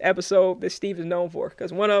in this episode that Steve is known for,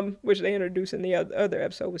 because one of them, which they introduced in the other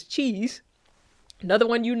episode, was Cheese. Another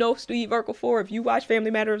one Steve Urkel for, if you watch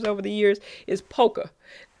Family Matters over the years, is Polka.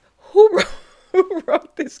 Who who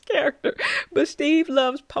wrote this character. But Steve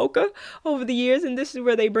loves polka over the years, and this is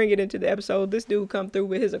where they bring it into the episode. This dude come through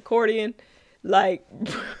with his accordion, like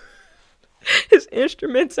his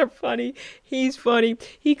instruments are funny. He's funny.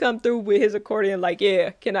 He come through with his accordion like,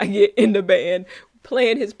 yeah, can I get in the band?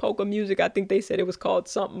 Playing his polka music. I think they said it was called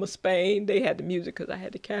Something of Spain. They had the music because I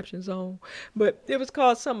had the captions on. But it was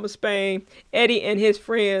called Something of Spain. Eddie and his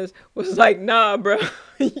friends was like, nah, bro,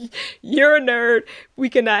 you're a nerd.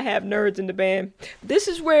 We cannot have nerds in the band. This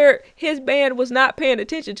is where his band was not paying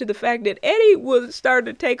attention to the fact that Eddie was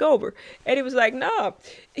starting to take over. Eddie was like, nah.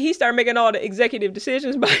 He started making all the executive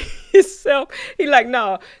decisions by himself. He like,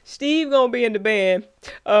 nah, Steve gonna be in the band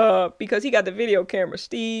because he got the video camera.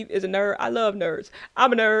 Steve is a nerd. I love nerds.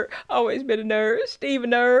 I'm a nerd. Always been a nerd. Steve a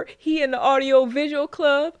nerd. He in the audio visual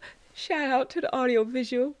club. Shout out to the audio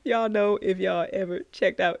visual. Y'all know if y'all ever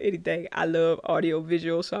checked out anything, I love audio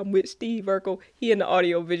visual. So I'm with Steve Urkel. He in the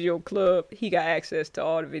audio visual club. He got access to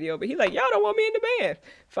all the video, but he like, y'all don't want me in the band.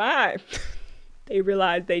 Fine. They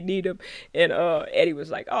realized they need him, and Eddie was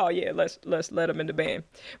like, "Oh yeah, let's let him in the band."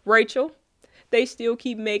 Rachel, they still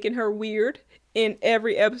keep making her weird in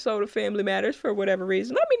every episode of Family Matters for whatever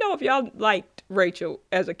reason. Let me know if y'all liked Rachel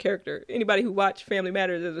as a character. Anybody who watched Family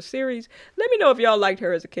Matters as a series, let me know if y'all liked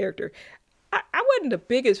her as a character. I wasn't the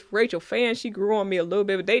biggest Rachel fan. She grew on me a little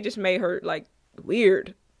bit, but they just made her like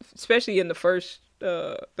weird, especially in the first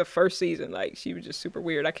season. Like, she was just super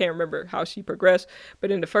weird. I can't remember how she progressed,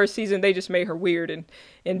 but in the first season they just made her weird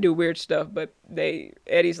and do weird stuff. But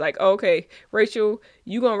Eddie's like, oh, okay, Rachel,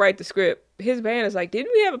 you gonna write the script. His band is like,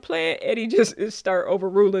 didn't we have a plan? Eddie just start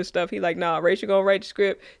overruling stuff. He like, nah, Rachel gonna write the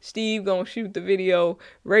script, Steve gonna shoot the video.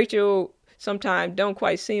 Rachel sometimes don't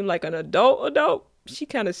quite seem like an adult. She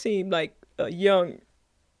kind of seemed like a young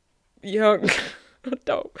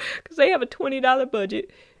adult, because they have a $20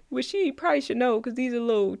 budget, which she probably should know, because these are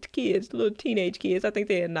little kids, little teenage kids. I think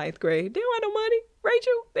they're in 9th grade. They don't have no money.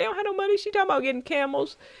 Rachel, they don't have no money. She talking about getting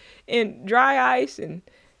camels and dry ice, and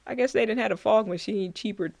I guess they didn't have a fog machine,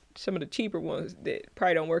 some of the cheaper ones that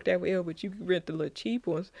probably don't work that well, but you can rent the little cheap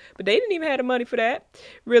ones. But they didn't even have the money for that,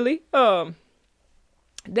 really.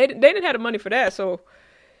 They didn't have the money for that, so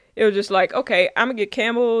it was just like, okay, I'm gonna get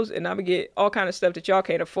camels and I'm gonna get all kind of stuff that y'all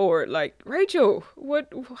can't afford. Like, Rachel,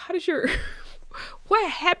 how does your what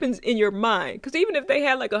happens in your mind? Because even if they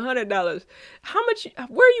had like $100, how much?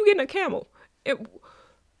 Where are you getting a camel?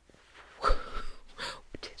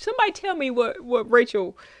 Somebody tell me what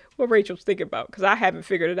Rachel's thinking about, because I haven't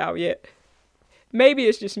figured it out yet. Maybe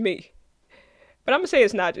it's just me, but I'm gonna say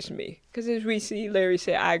it's not just me, because as we see, Larry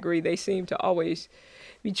said, I agree. They seem to always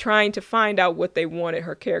be trying to find out what they wanted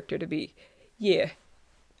her character to be. Yeah,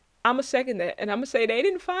 I'm gonna second that, and I'm gonna say they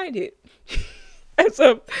didn't find it. As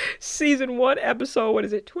of season 1,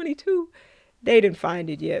 episode 22, they didn't find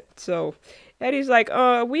it yet. So Eddie's like,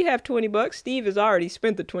 we have $20. Steve has already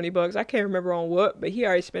spent the $20. I can't remember on what, but he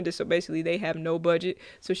already spent it. So basically they have no budget.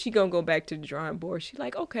 So she gonna go back to the drawing board. She's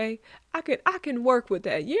like, okay, I can work with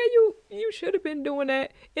that. Yeah, you should have been doing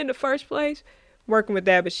that in the first place, working with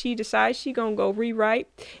that. But she decides she gonna go rewrite.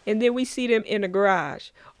 And then we see them in the garage,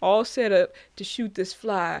 all set up to shoot this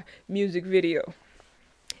fly music video.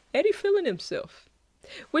 Eddie feeling himself,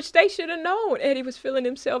 which they should have known Eddie was feeling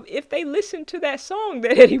himself if they listened to that song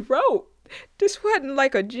that Eddie wrote. This wasn't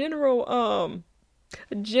like a general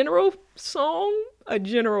song, a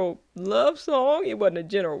general love song. It wasn't a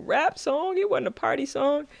general rap song. It wasn't a party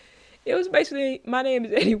song. It was basically, my name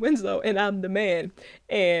is Eddie Winslow and I'm the man,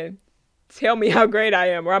 and tell me how great I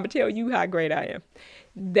am, or I'm gonna tell you how great I am.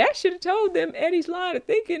 That should have told them Eddie's line of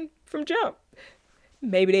thinking from jump.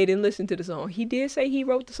 Maybe they didn't listen to the song. He did say he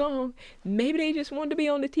wrote the song. Maybe they just wanted to be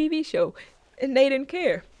on the TV show and they didn't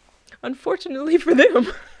care. Unfortunately for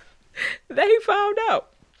them, they found out.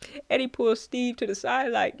 Eddie pulls Steve to the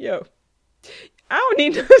side like, yo, I don't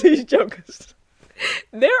need none of these jokers.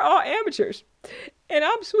 They're all amateurs and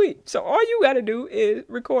I'm sweet. So all you got to do is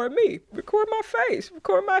record me, record my face,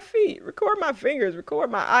 record my feet, record my fingers,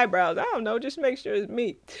 record my eyebrows. I don't know. Just make sure it's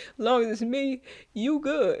me. As long as it's me, you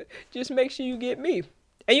good. Just make sure you get me.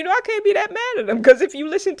 And you know, I can't be that mad at them, because if you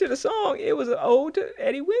listen to the song, it was an ode to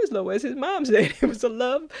Eddie Winslow, as his mom said. It was a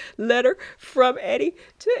love letter from Eddie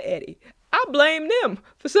to Eddie. I blame them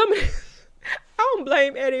for some of this. I don't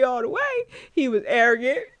blame Eddie all the way. He was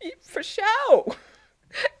arrogant, for sure.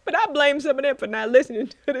 But I blame some of them for not listening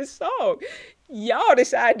to this song. Y'all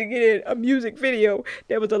decided to get in a music video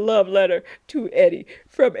that was a love letter to Eddie,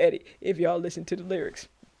 from Eddie, if y'all listen to the lyrics.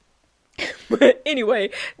 But anyway,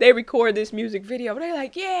 they record this music video. They're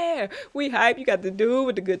like, yeah, we hype. You got the dude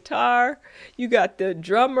with the guitar. You got the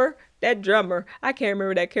drummer. that drummer, I can't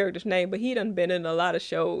remember that character's name, but he done been in a lot of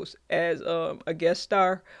shows as a guest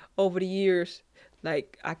star over the years.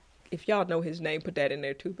 Like, if y'all know his name, put that in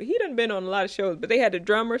there too. But he done been on a lot of shows. But they had the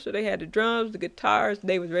drummer, so they had the drums, the guitars.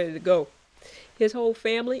 They was ready to go. His whole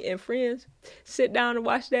family and friends sit down and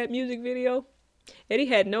watch that music video, and he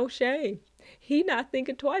had no shame. He not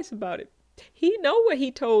thinking twice about it. He know what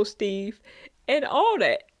he told Steve and all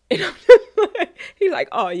that. And I'm just like, he's like,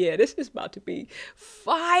 oh yeah, this is about to be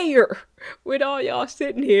fire with all y'all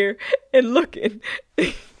sitting here and looking.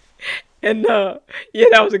 And yeah,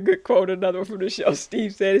 that was a good quote. Another one from the show.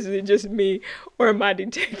 Steve said, is it just me or am I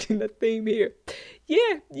detecting the theme here?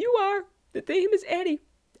 Yeah, you are. The theme is Eddie.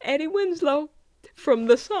 Eddie Winslow. From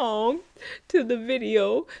the song to the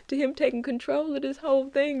video to him taking control of this whole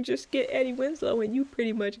thing, just get Eddie Winslow and you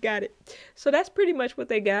pretty much got it. So that's pretty much what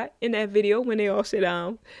they got in that video when they all sit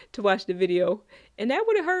down to watch the video. And that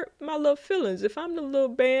would have hurt my little feelings if I'm the little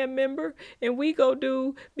band member and we go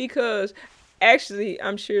do, because actually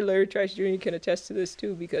I'm sure Larry Trice Jr. can attest to this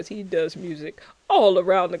too, because he does music all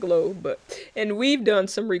around the globe. And we've done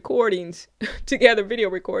some recordings together, video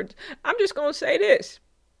recordings. I'm just gonna say this.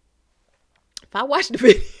 If I watch the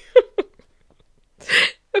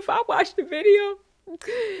video,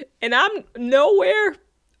 and I'm nowhere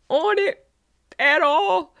on it at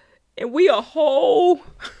all, and we a whole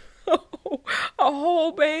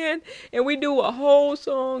band, and we do a whole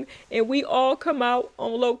song, and we all come out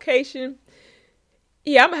on location,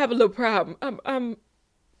 yeah, I'm gonna have a little problem. I'm gonna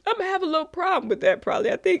have a little problem with that probably.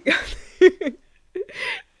 I think.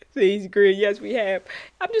 See, he's agreeing. Yes, we have.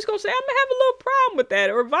 I'm just going to say I'm going to have a little problem with that,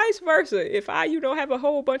 or vice versa. If I, have a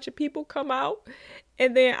whole bunch of people come out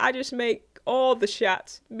and then I just make all the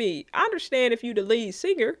shots me. I understand if you the lead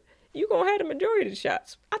singer, you're going to have the majority of the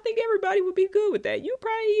shots. I think everybody would be good with that. You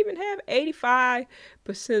probably even have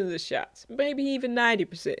 85% of the shots, maybe even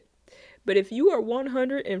 90%. But if you are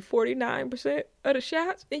 149% of the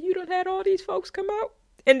shots and you don't have all these folks come out,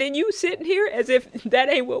 and then you sitting here as if that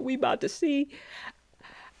ain't what we about to see,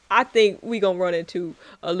 I think we gonna run into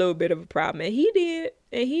a little bit of a problem. And he did,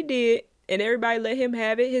 and everybody let him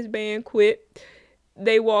have it. His band quit.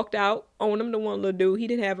 They walked out on him, the one little dude. He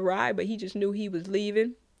didn't have a ride, but he just knew he was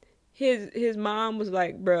leaving. His mom was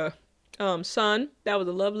like, bruh, son, that was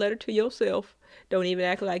a love letter to yourself. Don't even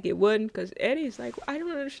act like it wasn't, because Eddie's like, I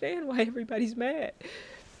don't understand why everybody's mad.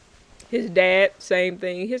 His dad, same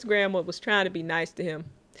thing. His grandma was trying to be nice to him.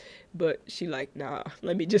 But she like, nah,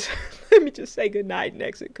 let me just say goodnight and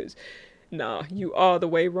exit, because nah, you all the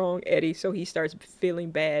way wrong, Eddie. So he starts feeling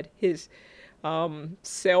bad. His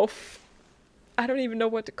self, I don't even know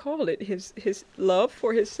what to call it. His love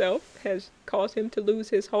for himself has caused him to lose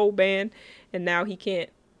his whole band, and now he can't.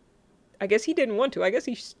 I guess he didn't want to. I guess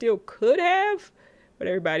he still could have, but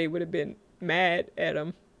everybody would have been mad at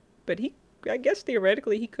him. But I guess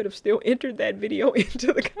theoretically he could have still entered that video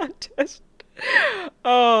into the contest. He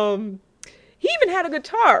even had a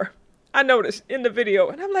guitar, I noticed, in the video.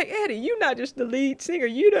 And I'm like, Eddie, you not just the lead singer.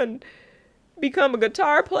 You done become a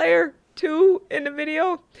guitar player, too, in the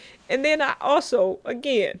video. And then I also,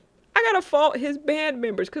 again, I gotta fault his band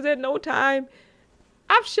members, because at no time,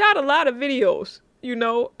 I've shot a lot of videos,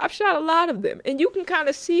 I've shot a lot of them. And you can kind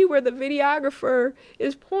of see where the videographer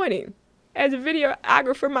is pointing. As a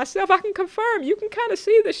videographer myself, I can confirm. You can kind of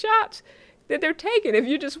see the shots that they're taking if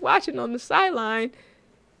you're just watching on the sideline.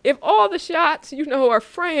 If all the shots, are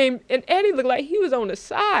framed, and Eddie looked like he was on the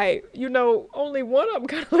side, only one of them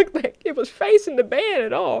kind of looked like it was facing the band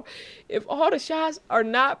at all. If all the shots are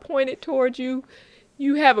not pointed towards you,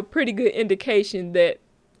 you have a pretty good indication that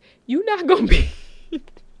you're not going to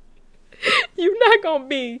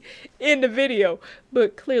be in the video.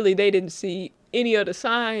 But clearly they didn't see any of the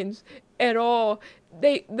signs at all.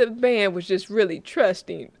 The band was just really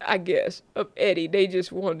trusting, I guess, of Eddie. They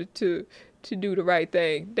just wanted to do the right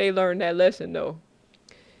thing. They learned that lesson, though.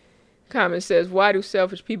 Comment says, why do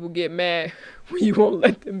selfish people get mad when you won't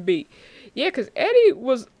let them be? Yeah, because Eddie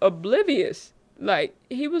was oblivious. Like,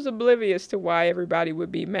 he was oblivious to why everybody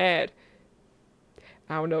would be mad.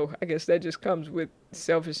 I don't know. I guess that just comes with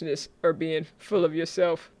selfishness or being full of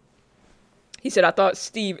yourself. He said, I thought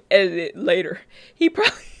Steve edited it later. He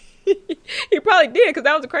probably did, because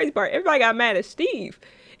that was the crazy part. Everybody got mad at Steve.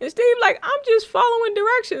 And Steve like, I'm just following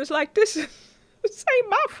directions. Like, this ain't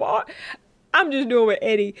my fault. I'm just doing what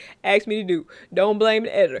Eddie asked me to do. Don't blame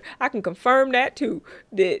the editor. I can confirm that too.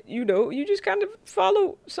 That, you just kind of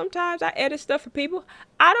follow. Sometimes I edit stuff for people.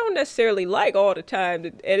 I don't necessarily like all the time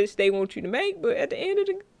the edits they want you to make, but at the end of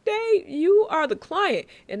the day, you are the client,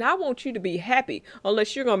 and I want you to be happy.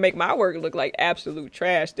 Unless you're going to make my work look like absolute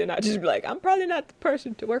trash, then I just be like, I'm probably not the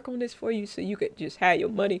person to work on this for you, so you could just have your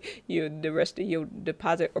money, the rest of your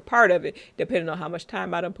deposit, or part of it, depending on how much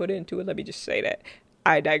time I done put into it. Let me just say that.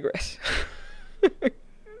 I digress.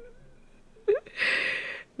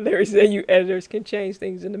 Larry said you editors can change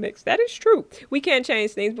things in the mix. That is true. We can't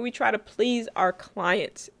change things, but we try to please our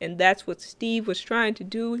clients. And that's what Steve was trying to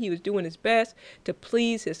do. He was doing his best to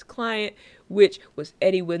please his client, which was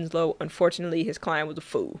Eddie Winslow. Unfortunately, his client was a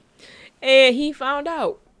fool. And he found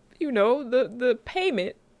out, the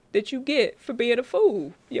payment that you get for being a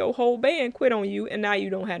fool. Your whole band quit on you, and now you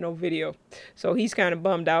don't have no video. So he's kind of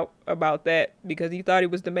bummed out about that because he thought he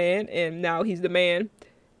was the man, and now he's the man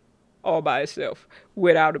all by himself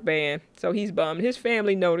without a band. So he's bummed. His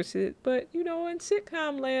family notices it. But, in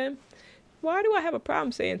sitcom land, why do I have a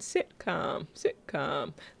problem saying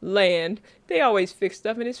sitcom land? They always fix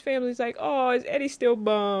stuff, and his family's like, oh, is Eddie still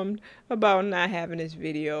bummed about not having his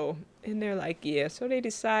video? And they're like, yeah. So they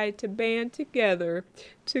decide to band together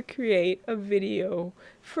to create a video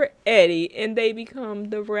for Eddie, and they become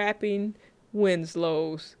the Rapping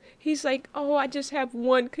Winslows. He's like, oh, I just have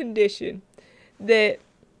one condition, that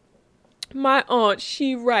my aunt,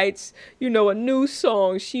 she writes, a new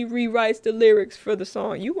song. She rewrites the lyrics for the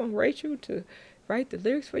song. You want Rachel to write the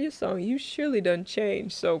lyrics for your song? You surely done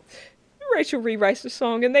changed. So Rachel rewrites the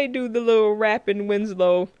song, and they do the little Rapping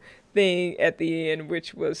Winslow thing at the end,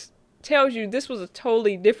 which tells you this was a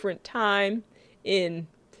totally different time in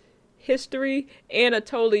history and a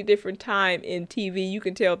totally different time in TV. You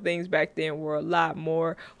can tell things back then were a lot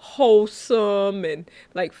more wholesome and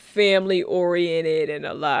like family oriented, and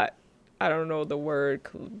a lot, I don't know the word,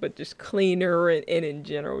 but just cleaner and in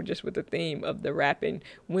general, just with the theme of the Rapping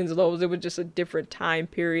Winslows. It was just a different time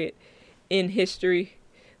period in history.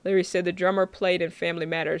 Larry said the drummer played in Family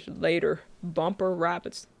Matters later, Bumper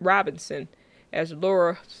Robinson, as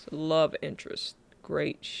Laura's love interest.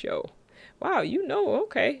 Great show. Wow,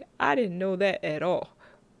 okay. I didn't know that at all.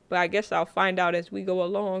 But I guess I'll find out as we go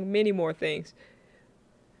along many more things.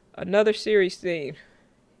 Another series theme.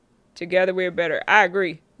 Together We're Better. I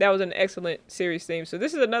agree. That was an excellent series theme. So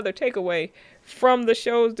this is another takeaway from the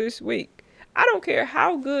shows this week. I don't care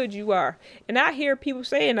how good you are. And I hear people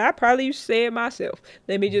saying, I probably used to say it myself.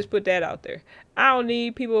 Let me just put that out there. I don't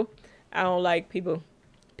need people. I don't like people.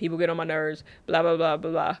 People get on my nerves. Blah, blah, blah,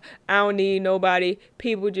 blah, blah. I don't need nobody.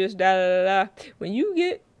 People just da, da, da, da. When you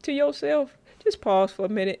get to yourself, just pause for a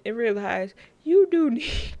minute and realize you do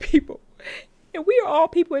need people. And we are all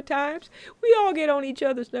people at times. We all get on each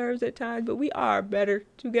other's nerves at times, but we are better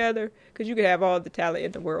together, because you can have all the talent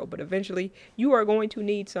in the world, but eventually you are going to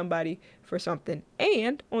need somebody for something.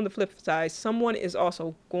 And on the flip side, someone is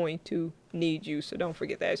also going to need you. So don't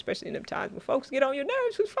forget that, especially in them times when folks get on your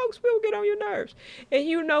nerves, because folks will get on your nerves. And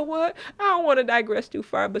you know what? I don't want to digress too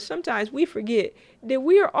far, but sometimes we forget that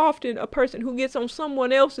we are often a person who gets on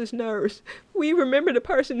someone else's nerves. We remember the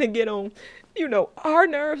person that get on, our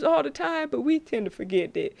nerves all the time, but we tend to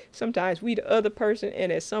forget that sometimes we the other person,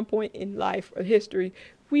 and at some point in life or history,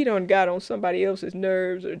 we done got on somebody else's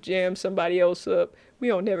nerves or jammed somebody else up. We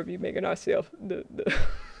don't never be making ourselves the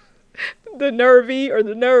nervy or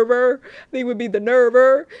the nerver. I think it would be the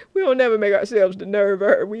nerver. We don't never make ourselves the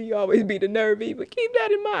nerver. We always be the nervy. But keep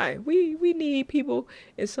that in mind. We need people,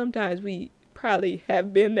 and sometimes we probably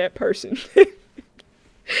have been that person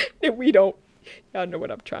that we don't. Y'all know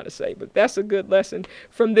what I'm trying to say, but that's a good lesson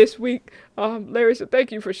from this week. Larry said,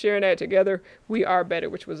 thank you for sharing that. Together We Are Better,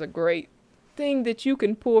 which was a great thing that you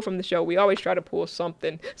can pull from the show. We always try to pull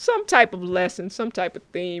something, some type of lesson, some type of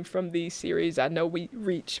theme from these series. I know we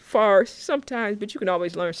reach far sometimes, but you can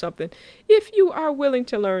always learn something if you are willing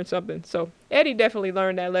to learn something. So Eddie definitely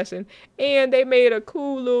learned that lesson, and they made a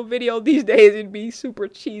cool little video. These days it'd be super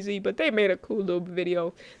cheesy, but they made a cool little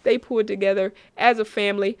video they pulled together as a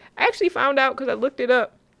family. I actually found out, because I looked it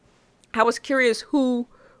up, I was curious who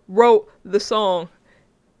wrote the song.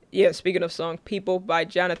 Yeah, speaking of song, People by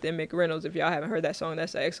Jonathan McReynolds. If y'all haven't heard that song,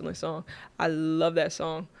 that's an excellent song. I love that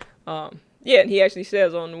song. Yeah, and he actually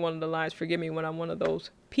says on one of the lines, forgive me when I'm one of those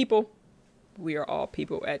people. We are all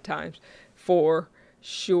people at times, for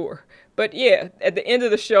sure. But yeah, at the end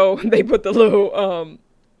of the show, they put the little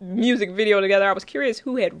music video together. I was curious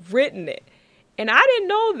who had written it. And I didn't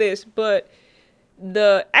know this, but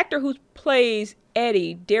the actor who plays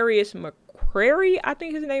Eddie, Darius McCrary, I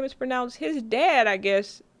think his name is pronounced, his dad, I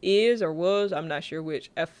guess, is or was, I'm not sure which,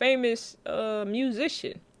 a famous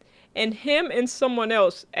musician. And him and someone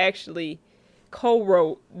else actually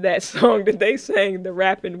co-wrote that song that they sang, the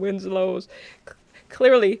Rapping Winslows.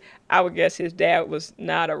 Clearly, I would guess his dad was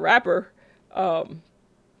not a rapper.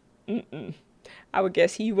 I would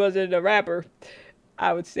guess he wasn't a rapper.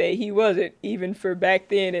 I would say he wasn't, even for back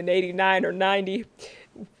then in 89 or 90,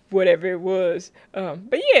 whatever it was.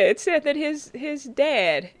 But yeah, it said that his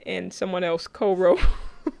dad and someone else co-wrote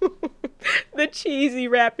the cheesy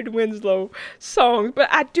Rapid Winslow songs. But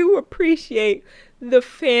I do appreciate the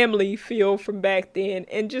family feel from back then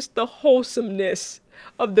and just the wholesomeness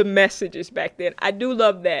of the messages back then. I do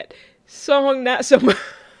love that. Song not so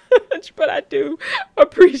much, but I do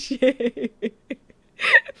appreciate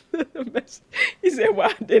the message. He said, well,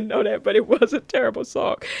 I didn't know that, but it was a terrible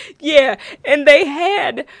song. Yeah, and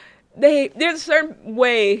there's a certain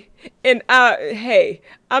way, and hey,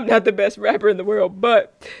 I'm not the best rapper in the world,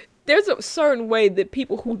 but there's a certain way that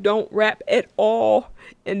people who don't rap at all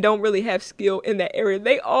and don't really have skill in that area,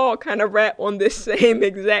 they all kind of rap on this same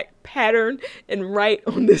exact pattern and write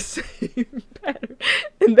on this same pattern.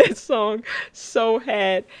 And that song so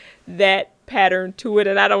had that pattern to it,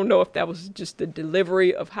 and I don't know if that was just the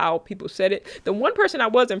delivery of how people said it. The one person I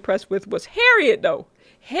was impressed with was Harriet, though.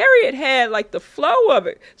 Harriet had like the flow of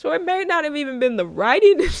it, so it may not have even been the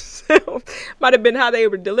writing itself, might have been how they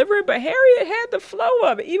were delivering, but Harriet had the flow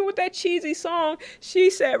of it. Even with that cheesy song,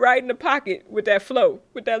 she sat right in the pocket with that flow,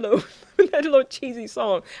 with that little cheesy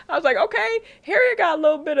song. I was like, okay, Harriet got a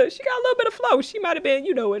little bit of flow. She might have been,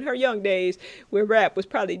 in her young days when rap was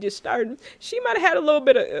probably just starting, she might have had a little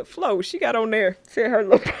bit of flow. She got on there, said her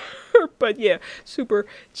little but yeah, super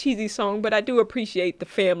cheesy song. But I do appreciate the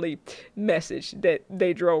family message that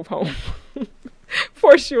they drove home.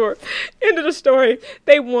 For sure. End of the story.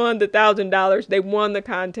 They won the $1,000. They won the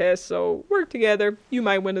contest. So work together. You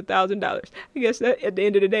might win $1,000. I guess that at the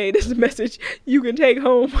end of the day, this is a message you can take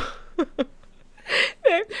home.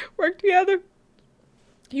 Work together.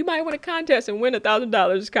 You might win a contest and win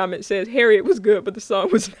 $1,000. This comment says Harriet was good, but the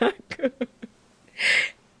song was not good.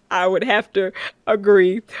 I would have to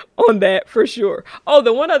agree on that for sure. Oh,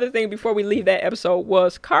 the one other thing before we leave that episode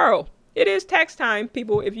was Carl. It is tax time,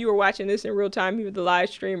 people. If you were watching this in real time, either the live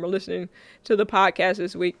stream or listening to the podcast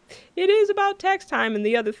this week, it is about tax time. And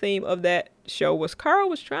the other theme of that show was Carl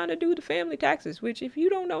was trying to do the family taxes, which if you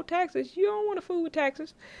don't know taxes, you don't want to fool with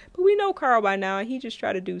taxes. But we know Carl by now, and he just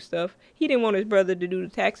tried to do stuff. He didn't want his brother to do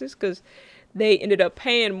the taxes because they ended up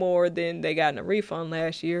paying more than they got in a refund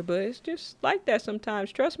last year. But it's just like that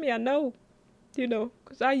sometimes. Trust me, I know.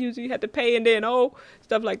 Because I usually have to pay and then,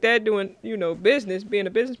 stuff like that, doing, business, being a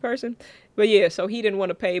business person. But yeah, so he didn't want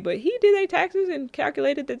to pay, but he did their taxes and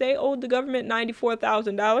calculated that they owed the government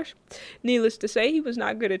 $94,000. Needless to say, he was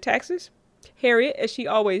not good at taxes. Harriet, as she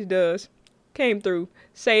always does, came through,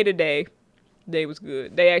 saved the day. They was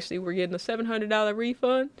good. They actually were getting a $700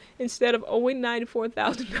 refund instead of owing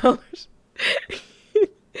 $94,000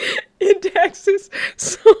 in taxes.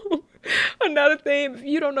 So another thing, if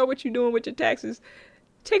you don't know what you're doing with your taxes,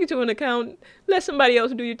 take it to an accountant. Let somebody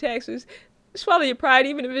else do your taxes. Swallow your pride,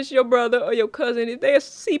 even if it's your brother or your cousin. If they're a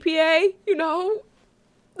CPA,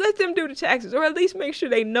 let them do the taxes, or at least make sure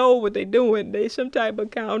they know what they're doing. They some type of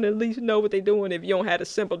accountant at least know what they're doing if you don't have the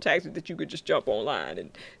simple taxes that you could just jump online. And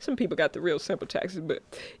some people got the real simple taxes, but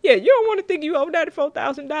yeah, you don't want to think you owe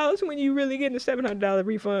 $94,000 when you really getting a $700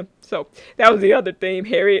 refund. So that was the other theme.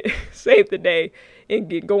 Harriet saved the day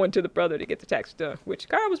and going to the brother to get the taxes done, which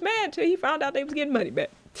Carl was mad until he found out they was getting money back.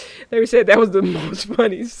 They said that was the most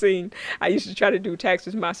funny scene. I used to try to do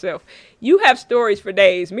taxes myself. You have stories for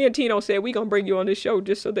days. Me and Tino said we're going to bring you on this show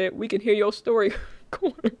just so that we can hear your story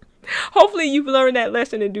corner. Hopefully you've learned that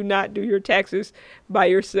lesson and do not do your taxes by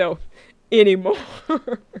yourself anymore.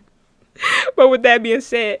 But with that being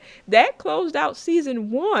said, that closed out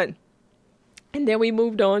season 1. And then we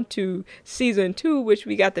moved on to season 2, which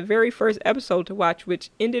we got the very first episode to watch, which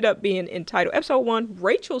ended up being entitled Episode 1,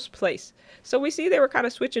 Rachel's Place. So we see they were kind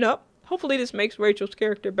of switching up. Hopefully this makes Rachel's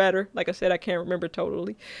character better. Like I said, I can't remember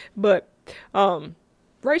totally. But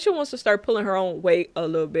Rachel wants to start pulling her own weight a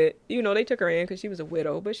little bit. They took her in because she was a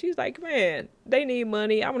widow. But she's like, man, they need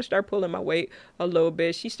money. I want to start pulling my weight a little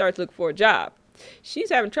bit. She starts looking for a job. She's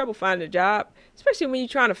having trouble finding a job, especially when you're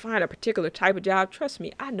trying to find a particular type of job. Trust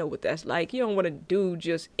me, I know what that's like. You don't want to do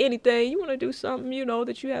just anything. You want to do something,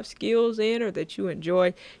 that you have skills in or that you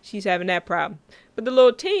enjoy. She's having that problem. But the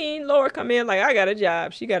little teen, Laura, come in like, I got a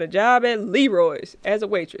job. She got a job at Leroy's as a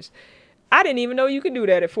waitress. I didn't even know you could do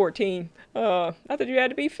that at 14. I thought you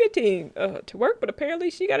had to be 15 to work, but apparently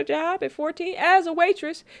she got a job at 14 as a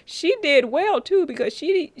waitress. She did well, too, because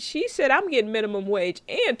she said, I'm getting minimum wage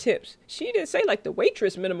and tips. She didn't say, like, the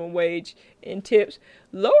waitress minimum wage and tips.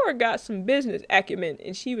 Laura got some business acumen,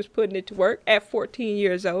 and she was putting it to work at 14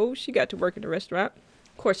 years old. She got to work in the restaurant.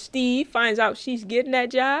 course, Steve finds out she's getting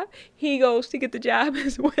that job. He goes to get the job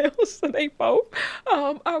as well. So they both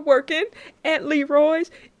are working at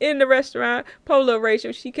Leroy's in the restaurant. Poor little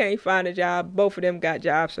Rachel, she can't find a job. Both of them got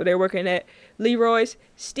jobs. So they're working at Leroy's.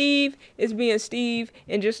 Steve is being Steve.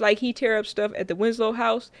 And just like he tear up stuff at the Winslow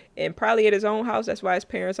house and probably at his own house, that's why his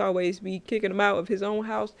parents always be kicking him out of his own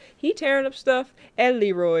house. He tearing up stuff at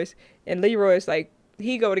Leroy's. And Leroy's like,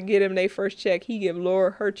 he go to get him their first check. He give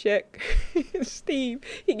Laura her check. Steve,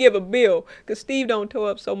 he give a bill. Because Steve don't tow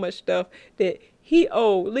up so much stuff that he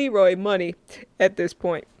owe Leroy money at this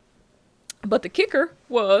point. But the kicker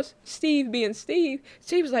was Steve being Steve.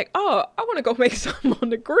 Steve was like, oh, I want to go make something on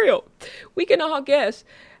the grill. We can all guess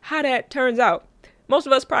how that turns out. Most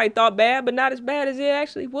of us probably thought bad, but not as bad as it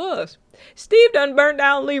actually was. Steve done burned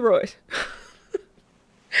down Leroy's.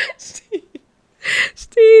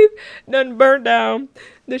 Steve done burnt down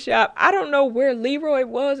the shop. I don't know where Leroy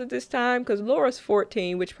was at this time because Laura's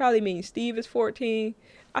 14, which probably means Steve is 14.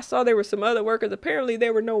 I saw there were some other workers. Apparently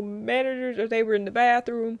there were no managers, or they were in the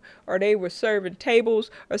bathroom, or they were serving tables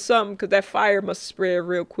or something, because that fire must spread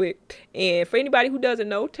real quick. And for anybody who doesn't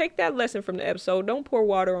know, take that lesson from the episode. Don't pour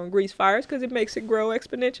water on grease fires because it makes it grow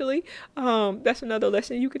exponentially. That's another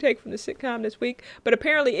lesson you could take from the sitcom this week. But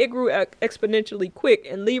apparently it grew exponentially quick,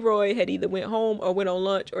 and Leroy had either went home or went on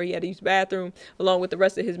lunch, or he had to use the bathroom along with the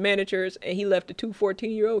rest of his managers, and he left the two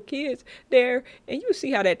 14-year-old kids there. And you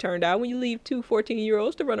see how that turned out when you leave two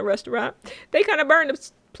 14-year-olds to run a restaurant. They kind of burned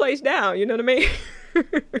the place down, you know what I mean?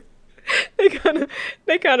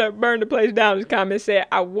 they kind of burned the place down. This comment said,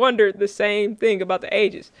 I wondered the same thing about the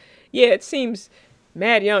ages. Yeah, it seems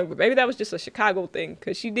mad young, but maybe that was just a Chicago thing,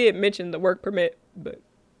 because she did mention the work permit, but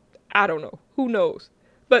I don't know. Who knows?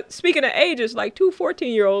 But speaking of ages, like two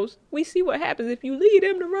 14-year-olds, we see what happens if you leave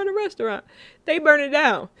them to run a restaurant. They burn it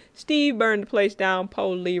down. Steve burned the place down.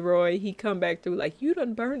 Poor Leroy, he come back through like, you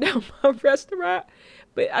done burned down my restaurant?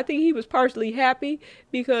 But I think he was partially happy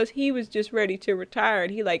because he was just ready to retire,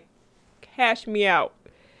 and he like, cash me out.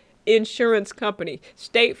 Insurance company,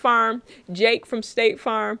 State Farm, Jake from State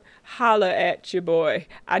Farm, holla at your boy.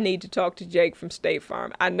 I need to talk to Jake from State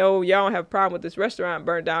Farm. I know y'all don't have a problem with this restaurant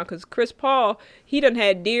burned down, because Chris Paul, he done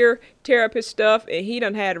had Deer tear up his stuff, and he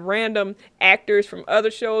done had random actors from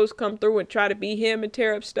other shows come through and try to be him and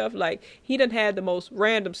tear up stuff. Like, he done had the most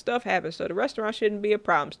random stuff happen, so the restaurant shouldn't be a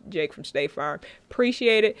problem. Jake from State Farm,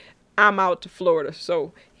 appreciate it. I'm out to Florida,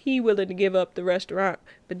 so he willing to give up the restaurant.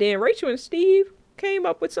 But then Rachel and Steve came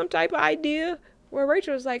up with some type of idea where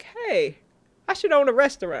Rachel was like, hey, I should own a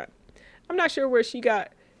restaurant. I'm not sure where she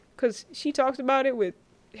got, because she talks about it with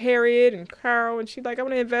Harriet and Carl, and she's like, I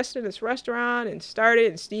want to invest in this restaurant and start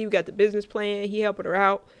it, and Steve got the business plan. He helping her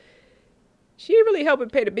out. She didn't really help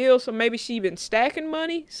him pay the bill, so maybe she been stacking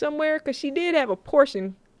money somewhere, because she did have a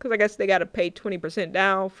portion, because I guess they got to pay 20%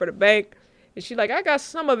 down for the bank. And she's like, I got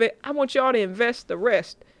some of it. I want y'all to invest the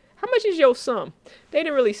rest. How much is your sum? They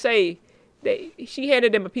didn't really say. She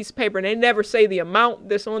handed them a piece of paper, and they never say the amount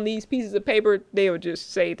that's on these pieces of paper. They'll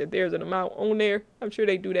just say that there's an amount on there. I'm sure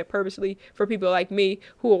they do that purposely for people like me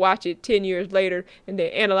who will watch it 10 years later and they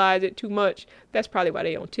analyze it too much. That's probably why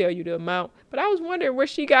they don't tell you the amount. But I was wondering where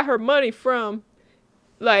she got her money from.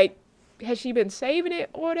 Like, has she been saving it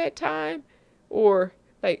all that time? Or,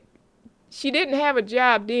 like, she didn't have a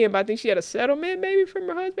job then, but I think she had a settlement maybe from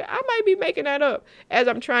her husband. I might be making that up as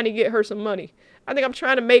I'm trying to get her some money. I think I'm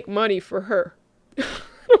trying to make money for her. I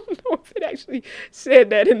don't know if it actually said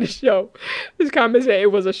that in the show. This comment said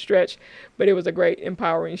it was a stretch, but it was a great,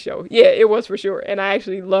 empowering show. Yeah, it was for sure. And I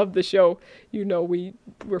actually loved the show. You know,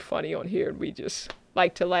 we're funny on here, and we just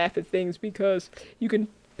like to laugh at things because you can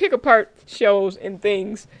pick apart shows and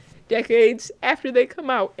things decades after they come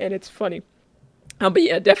out, and it's funny. But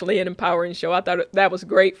yeah, definitely an empowering show. I thought that was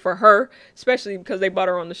great for her, especially because they brought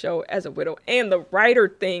her on the show as a widow. And the writer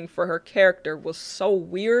thing for her character was so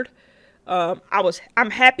weird.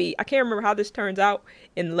 I'm happy. I can't remember how this turns out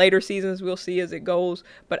in later seasons. We'll see as it goes.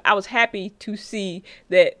 But I was happy to see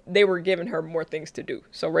that they were giving her more things to do.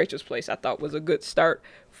 So Rachel's Place, I thought, was a good start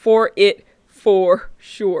for it for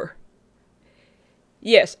sure.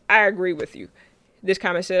 Yes, I agree with you. This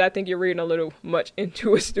comment said, I think you're reading a little much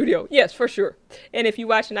into a studio. Yes, for sure. And if you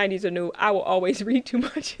watch 90s Anew, I will always read too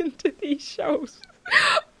much into these shows.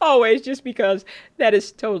 Always, just because that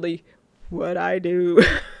is totally what I do.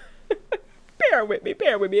 Bear with me.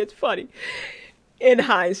 It's funny in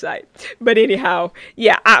hindsight. But anyhow,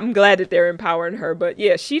 yeah, I'm glad that they're empowering her. But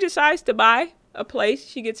yeah, she decides to buy a place.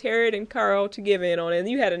 She gets Harriet and Carl to give in on it. And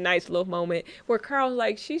you had a nice little moment where Carl's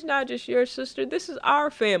like, she's not just your sister. This is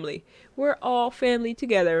our family. We're all family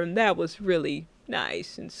together. And that was really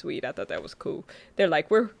nice and sweet. I thought that was cool. They're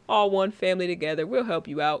like, we're all one family together. We'll help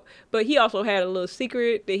you out. But he also had a little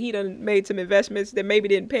secret that he done made some investments that maybe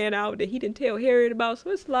didn't pan out that he didn't tell Harriet about. So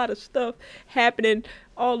it's a lot of stuff happening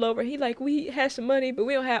all over. He like, we had some money, but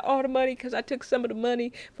we don't have all the money because I took some of the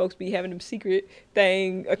money. Folks be having them secret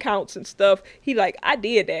thing accounts and stuff. He like, I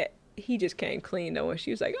did that. He just came clean though. And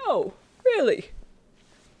she was like, oh, really?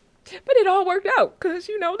 But it all worked out because,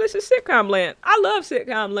 you know, this is sitcom land. I love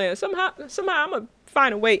sitcom land. Somehow I'm going to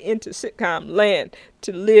find a way into sitcom land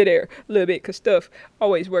to live there a little bit because stuff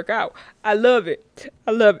always work out. I love it.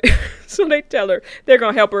 I love it. So they tell her they're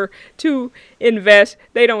going to help her to invest.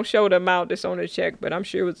 They don't show the amount that's on the check, but I'm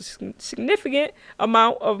sure it was a significant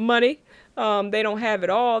amount of money. They don't have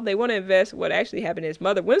it all. They want to invest. What actually happened is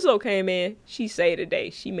Mother Winslow came in. She saved the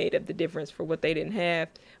day. She made up the difference for what they didn't have.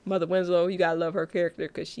 Mother Winslow, you gotta love her character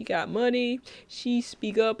because she got money. She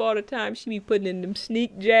speak up all the time. She be putting in them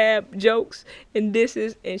sneak jab jokes and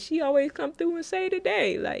she always come through and save the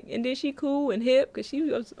day. Like, and then she cool and hip because she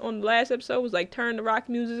was on the last episode was like turn the rock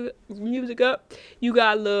music up. You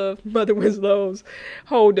gotta love Mother Winslow's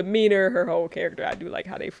whole demeanor, her whole character. I do like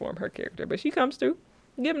how they form her character, but she comes through.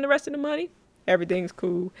 Give them the rest of the money. Everything's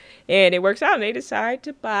cool. And it works out and they decide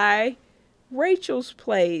to buy Rachel's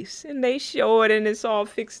place. And they show it and it's all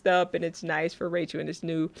fixed up and it's nice for Rachel and it's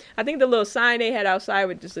new. I think the little sign they had outside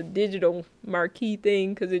with just a digital marquee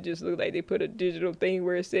thing because it just looked like they put a digital thing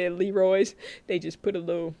where it said Leroy's. They just put a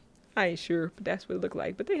little, I ain't sure, but that's what it looked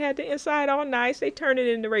like. But they had the inside all nice. They turned it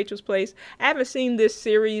into Rachel's place. I haven't seen this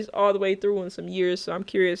series all the way through in some years, so I'm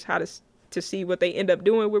curious how to see what they end up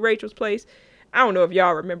doing with Rachel's place. I don't know if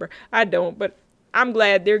y'all remember. I don't, but I'm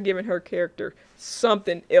glad they're giving her character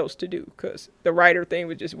something else to do because the writer thing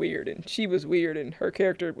was just weird and she was weird and her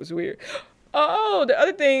character was weird. Oh, the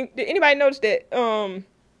other thing, did anybody notice that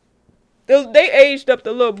they aged up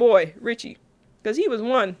the little boy, Richie, because he was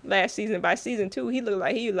 1 last season. By season 2, he looked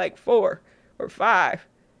like he was like 4 or 5,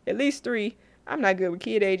 at least 3. I'm not good with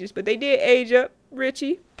kid ages, but they did age up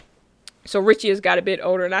Richie. So Richie has got a bit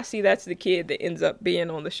older, and I see that's the kid that ends up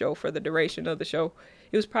being on the show for the duration of the show.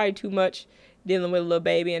 It was probably too much dealing with a little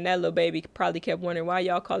baby, and that little baby probably kept wondering, why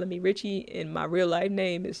y'all calling me Richie, and my real life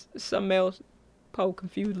name is something else. Poe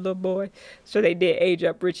confused little boy. So they did age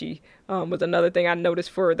up Richie, was another thing I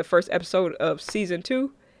noticed for the first episode of season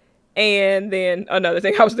 2. And then another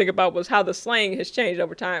thing I was thinking about was how the slang has changed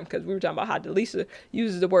over time, because we were talking about how Delisa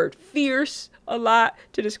uses the word fierce a lot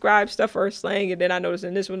to describe stuff for her slang, and then I noticed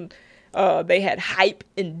in this one, they had hype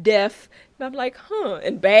and deaf. And I'm like,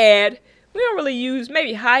 and bad. We don't really use,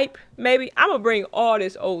 maybe hype, maybe. I'm going to bring all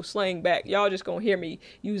this old slang back. Y'all just going to hear me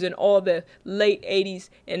using all the late 80s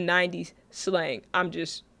and 90s slang.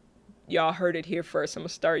 Y'all heard it here first. I'm going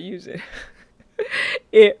to start using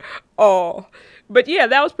it all. But yeah,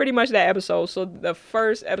 that was pretty much that episode. So the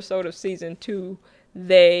first episode of season 2,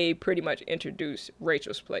 they pretty much introduced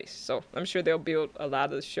Rachel's place. So I'm sure they'll build a lot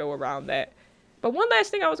of the show around that. But one last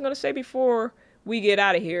thing I was going to say before we get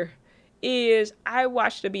out of here is I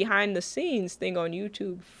watched a behind the scenes thing on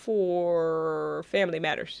YouTube for Family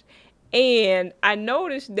Matters. And I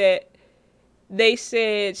noticed that they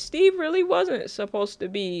said Steve really wasn't supposed to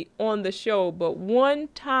be on the show, but one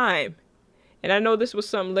time, and I know this was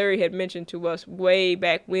something Larry had mentioned to us way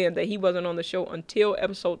back when, that he wasn't on the show until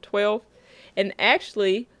episode 12. And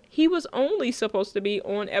actually, he was only supposed to be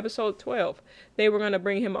on episode 12. They were going to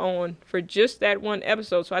bring him on for just that one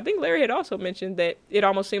episode. So I think Larry had also mentioned that it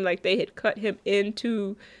almost seemed like they had cut him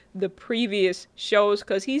into the previous shows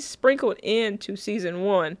because he's sprinkled into season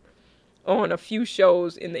 1 on a few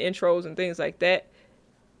shows in the intros and things like that.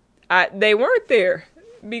 They weren't there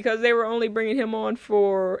because they were only bringing him on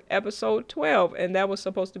for episode 12, and that was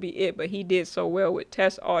supposed to be it. But he did so well with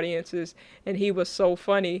test audiences, and he was so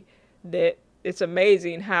funny that it's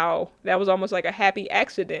amazing how that was almost like a happy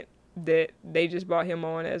accident that they just brought him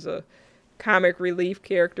on as a comic relief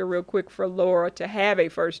character real quick for Laura to have a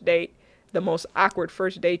first date, the most awkward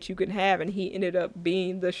first date you can have, and he ended up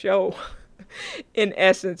being the show in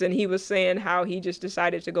essence. And he was saying how he just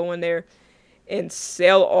decided to go in there and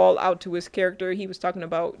sell all out to his character. He was talking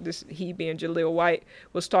about this, he being Jaleel White,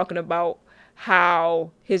 was talking about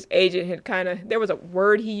how his agent had there was a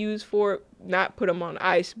word he used for it, not put him on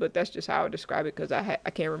ice, but that's just how I describe it because I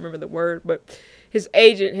can't remember the word, but his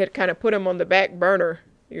agent had kind of put him on the back burner,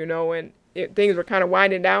 and things were kind of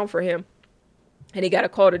winding down for him. And he got a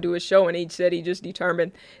call to do a show, and he said he just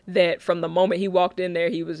determined that from the moment he walked in there,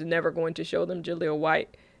 he was never going to show them Jaleel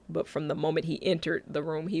White. But from the moment he entered the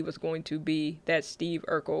room, he was going to be that Steve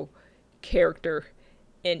Urkel character,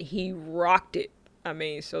 and he rocked it. I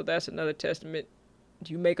mean, so that's another testament.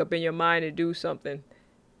 You make up in your mind to do something.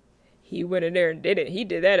 he went in there and did it. He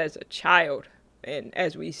did that as a child. And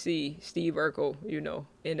as we see, Steve Urkel,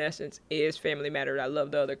 in essence, is Family Matters. I love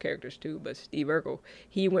the other characters too, but Steve Urkel,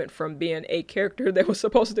 he went from being a character that was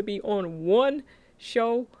supposed to be on one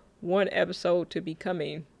show, one episode, to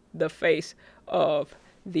becoming the face of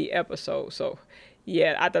the episode. So,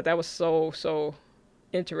 yeah, I thought that was so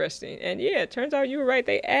interesting. And yeah, it turns out you were right.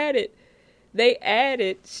 They added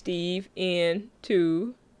Steve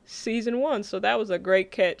into season 1. So that was a great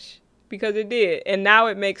catch. Because it did. And now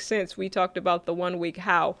it makes sense. We talked about the 1 week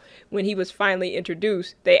how when he was finally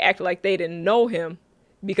introduced, they acted like they didn't know him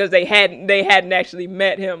because they hadn't actually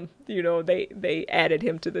met him. They added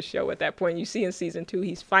him to the show at that point. You see in season 2,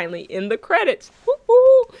 he's finally in the credits.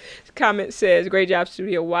 Woo-hoo! Comment says, great job,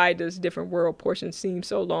 studio. Why does Different World portion seem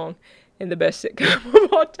so long and the best sitcom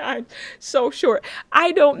of all time so short?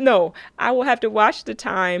 I don't know. I will have to watch the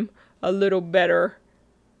time a little better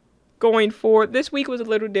going forward. This week was a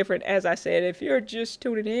little different, as I said. If you're just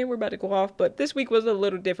tuning in, we're about to go off, but this week was a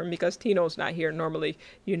little different because Tino's not here. Normally,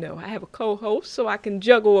 I have a co-host, so I can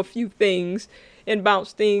juggle a few things and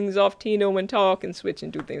bounce things off Tino and talk and switch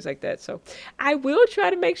and do things like that. So I will try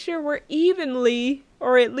to make sure we're evenly,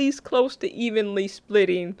 or at least close to evenly,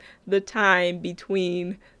 splitting the time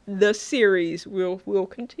between the series. We'll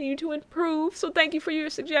continue to improve. So thank you for your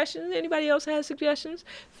suggestions. Anybody else has suggestions,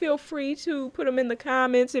 feel free to put them in the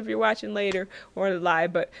comments if you're watching later or in the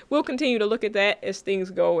live. But we'll continue to look at that as things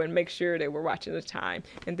go and make sure that we're watching the time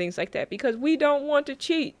and things like that, because we don't want to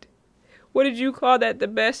cheat. What did you call that? The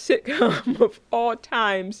best sitcom of all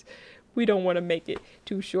times. We don't want to make it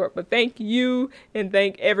too short. But thank you and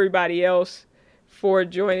thank everybody else for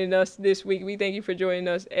joining us this week. We thank you for joining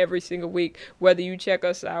us every single week, whether you check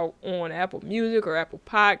us out on Apple Music or Apple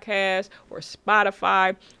Podcasts or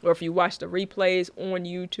Spotify, or if you watch the replays on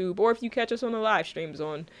YouTube, or if you catch us on the live streams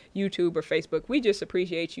on YouTube or Facebook. We just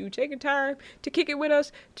appreciate you taking time to kick it with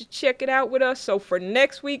us, to check it out with us. So for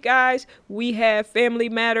next week, guys, we have Family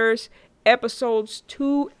Matters episodes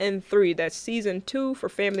 2 and 3. That's season 2 for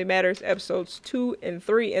Family Matters, episodes 2 and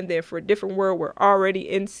 3. And then for Different World, we're already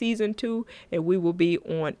in season 2, and we will be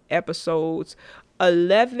on episodes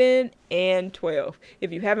 11 and 12.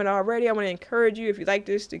 If you haven't already, I want to encourage you, if you like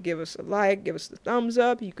this, to give us a like, give us the thumbs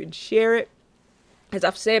up. You can share it. As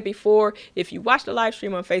I've said before, if you watch the live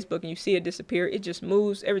stream on Facebook and you see it disappear, it just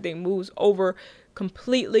moves, everything moves over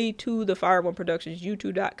completely to the Fire One Productions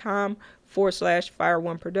YouTube.com/Fire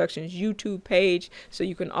One Productions YouTube page. So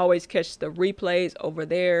you can always catch the replays over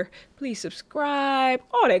there. Please subscribe,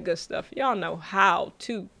 all that good stuff. Y'all know how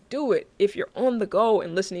to do it. If you're on the go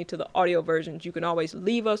and listening to the audio versions, you can always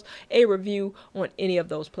leave us a review on any of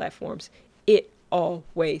those platforms. It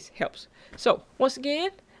always helps. So once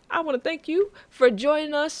again, I want to thank you for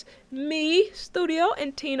joining us. Me, Studio,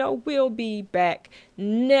 and Tino will be back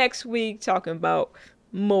next week talking about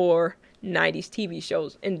more 90s TV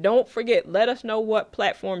shows. And don't forget, let us know what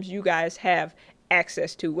platforms you guys have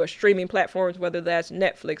access to, what streaming platforms, whether that's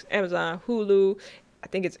Netflix, Amazon, Hulu, I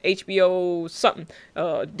think it's HBO something,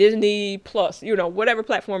 Disney Plus, whatever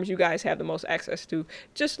platforms you guys have the most access to.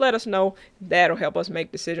 Just let us know. That'll help us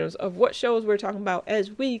make decisions of what shows we're talking about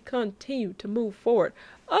as we continue to move forward.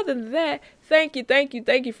 Other than that, thank you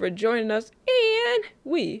for joining us, and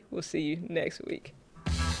we will see you next week.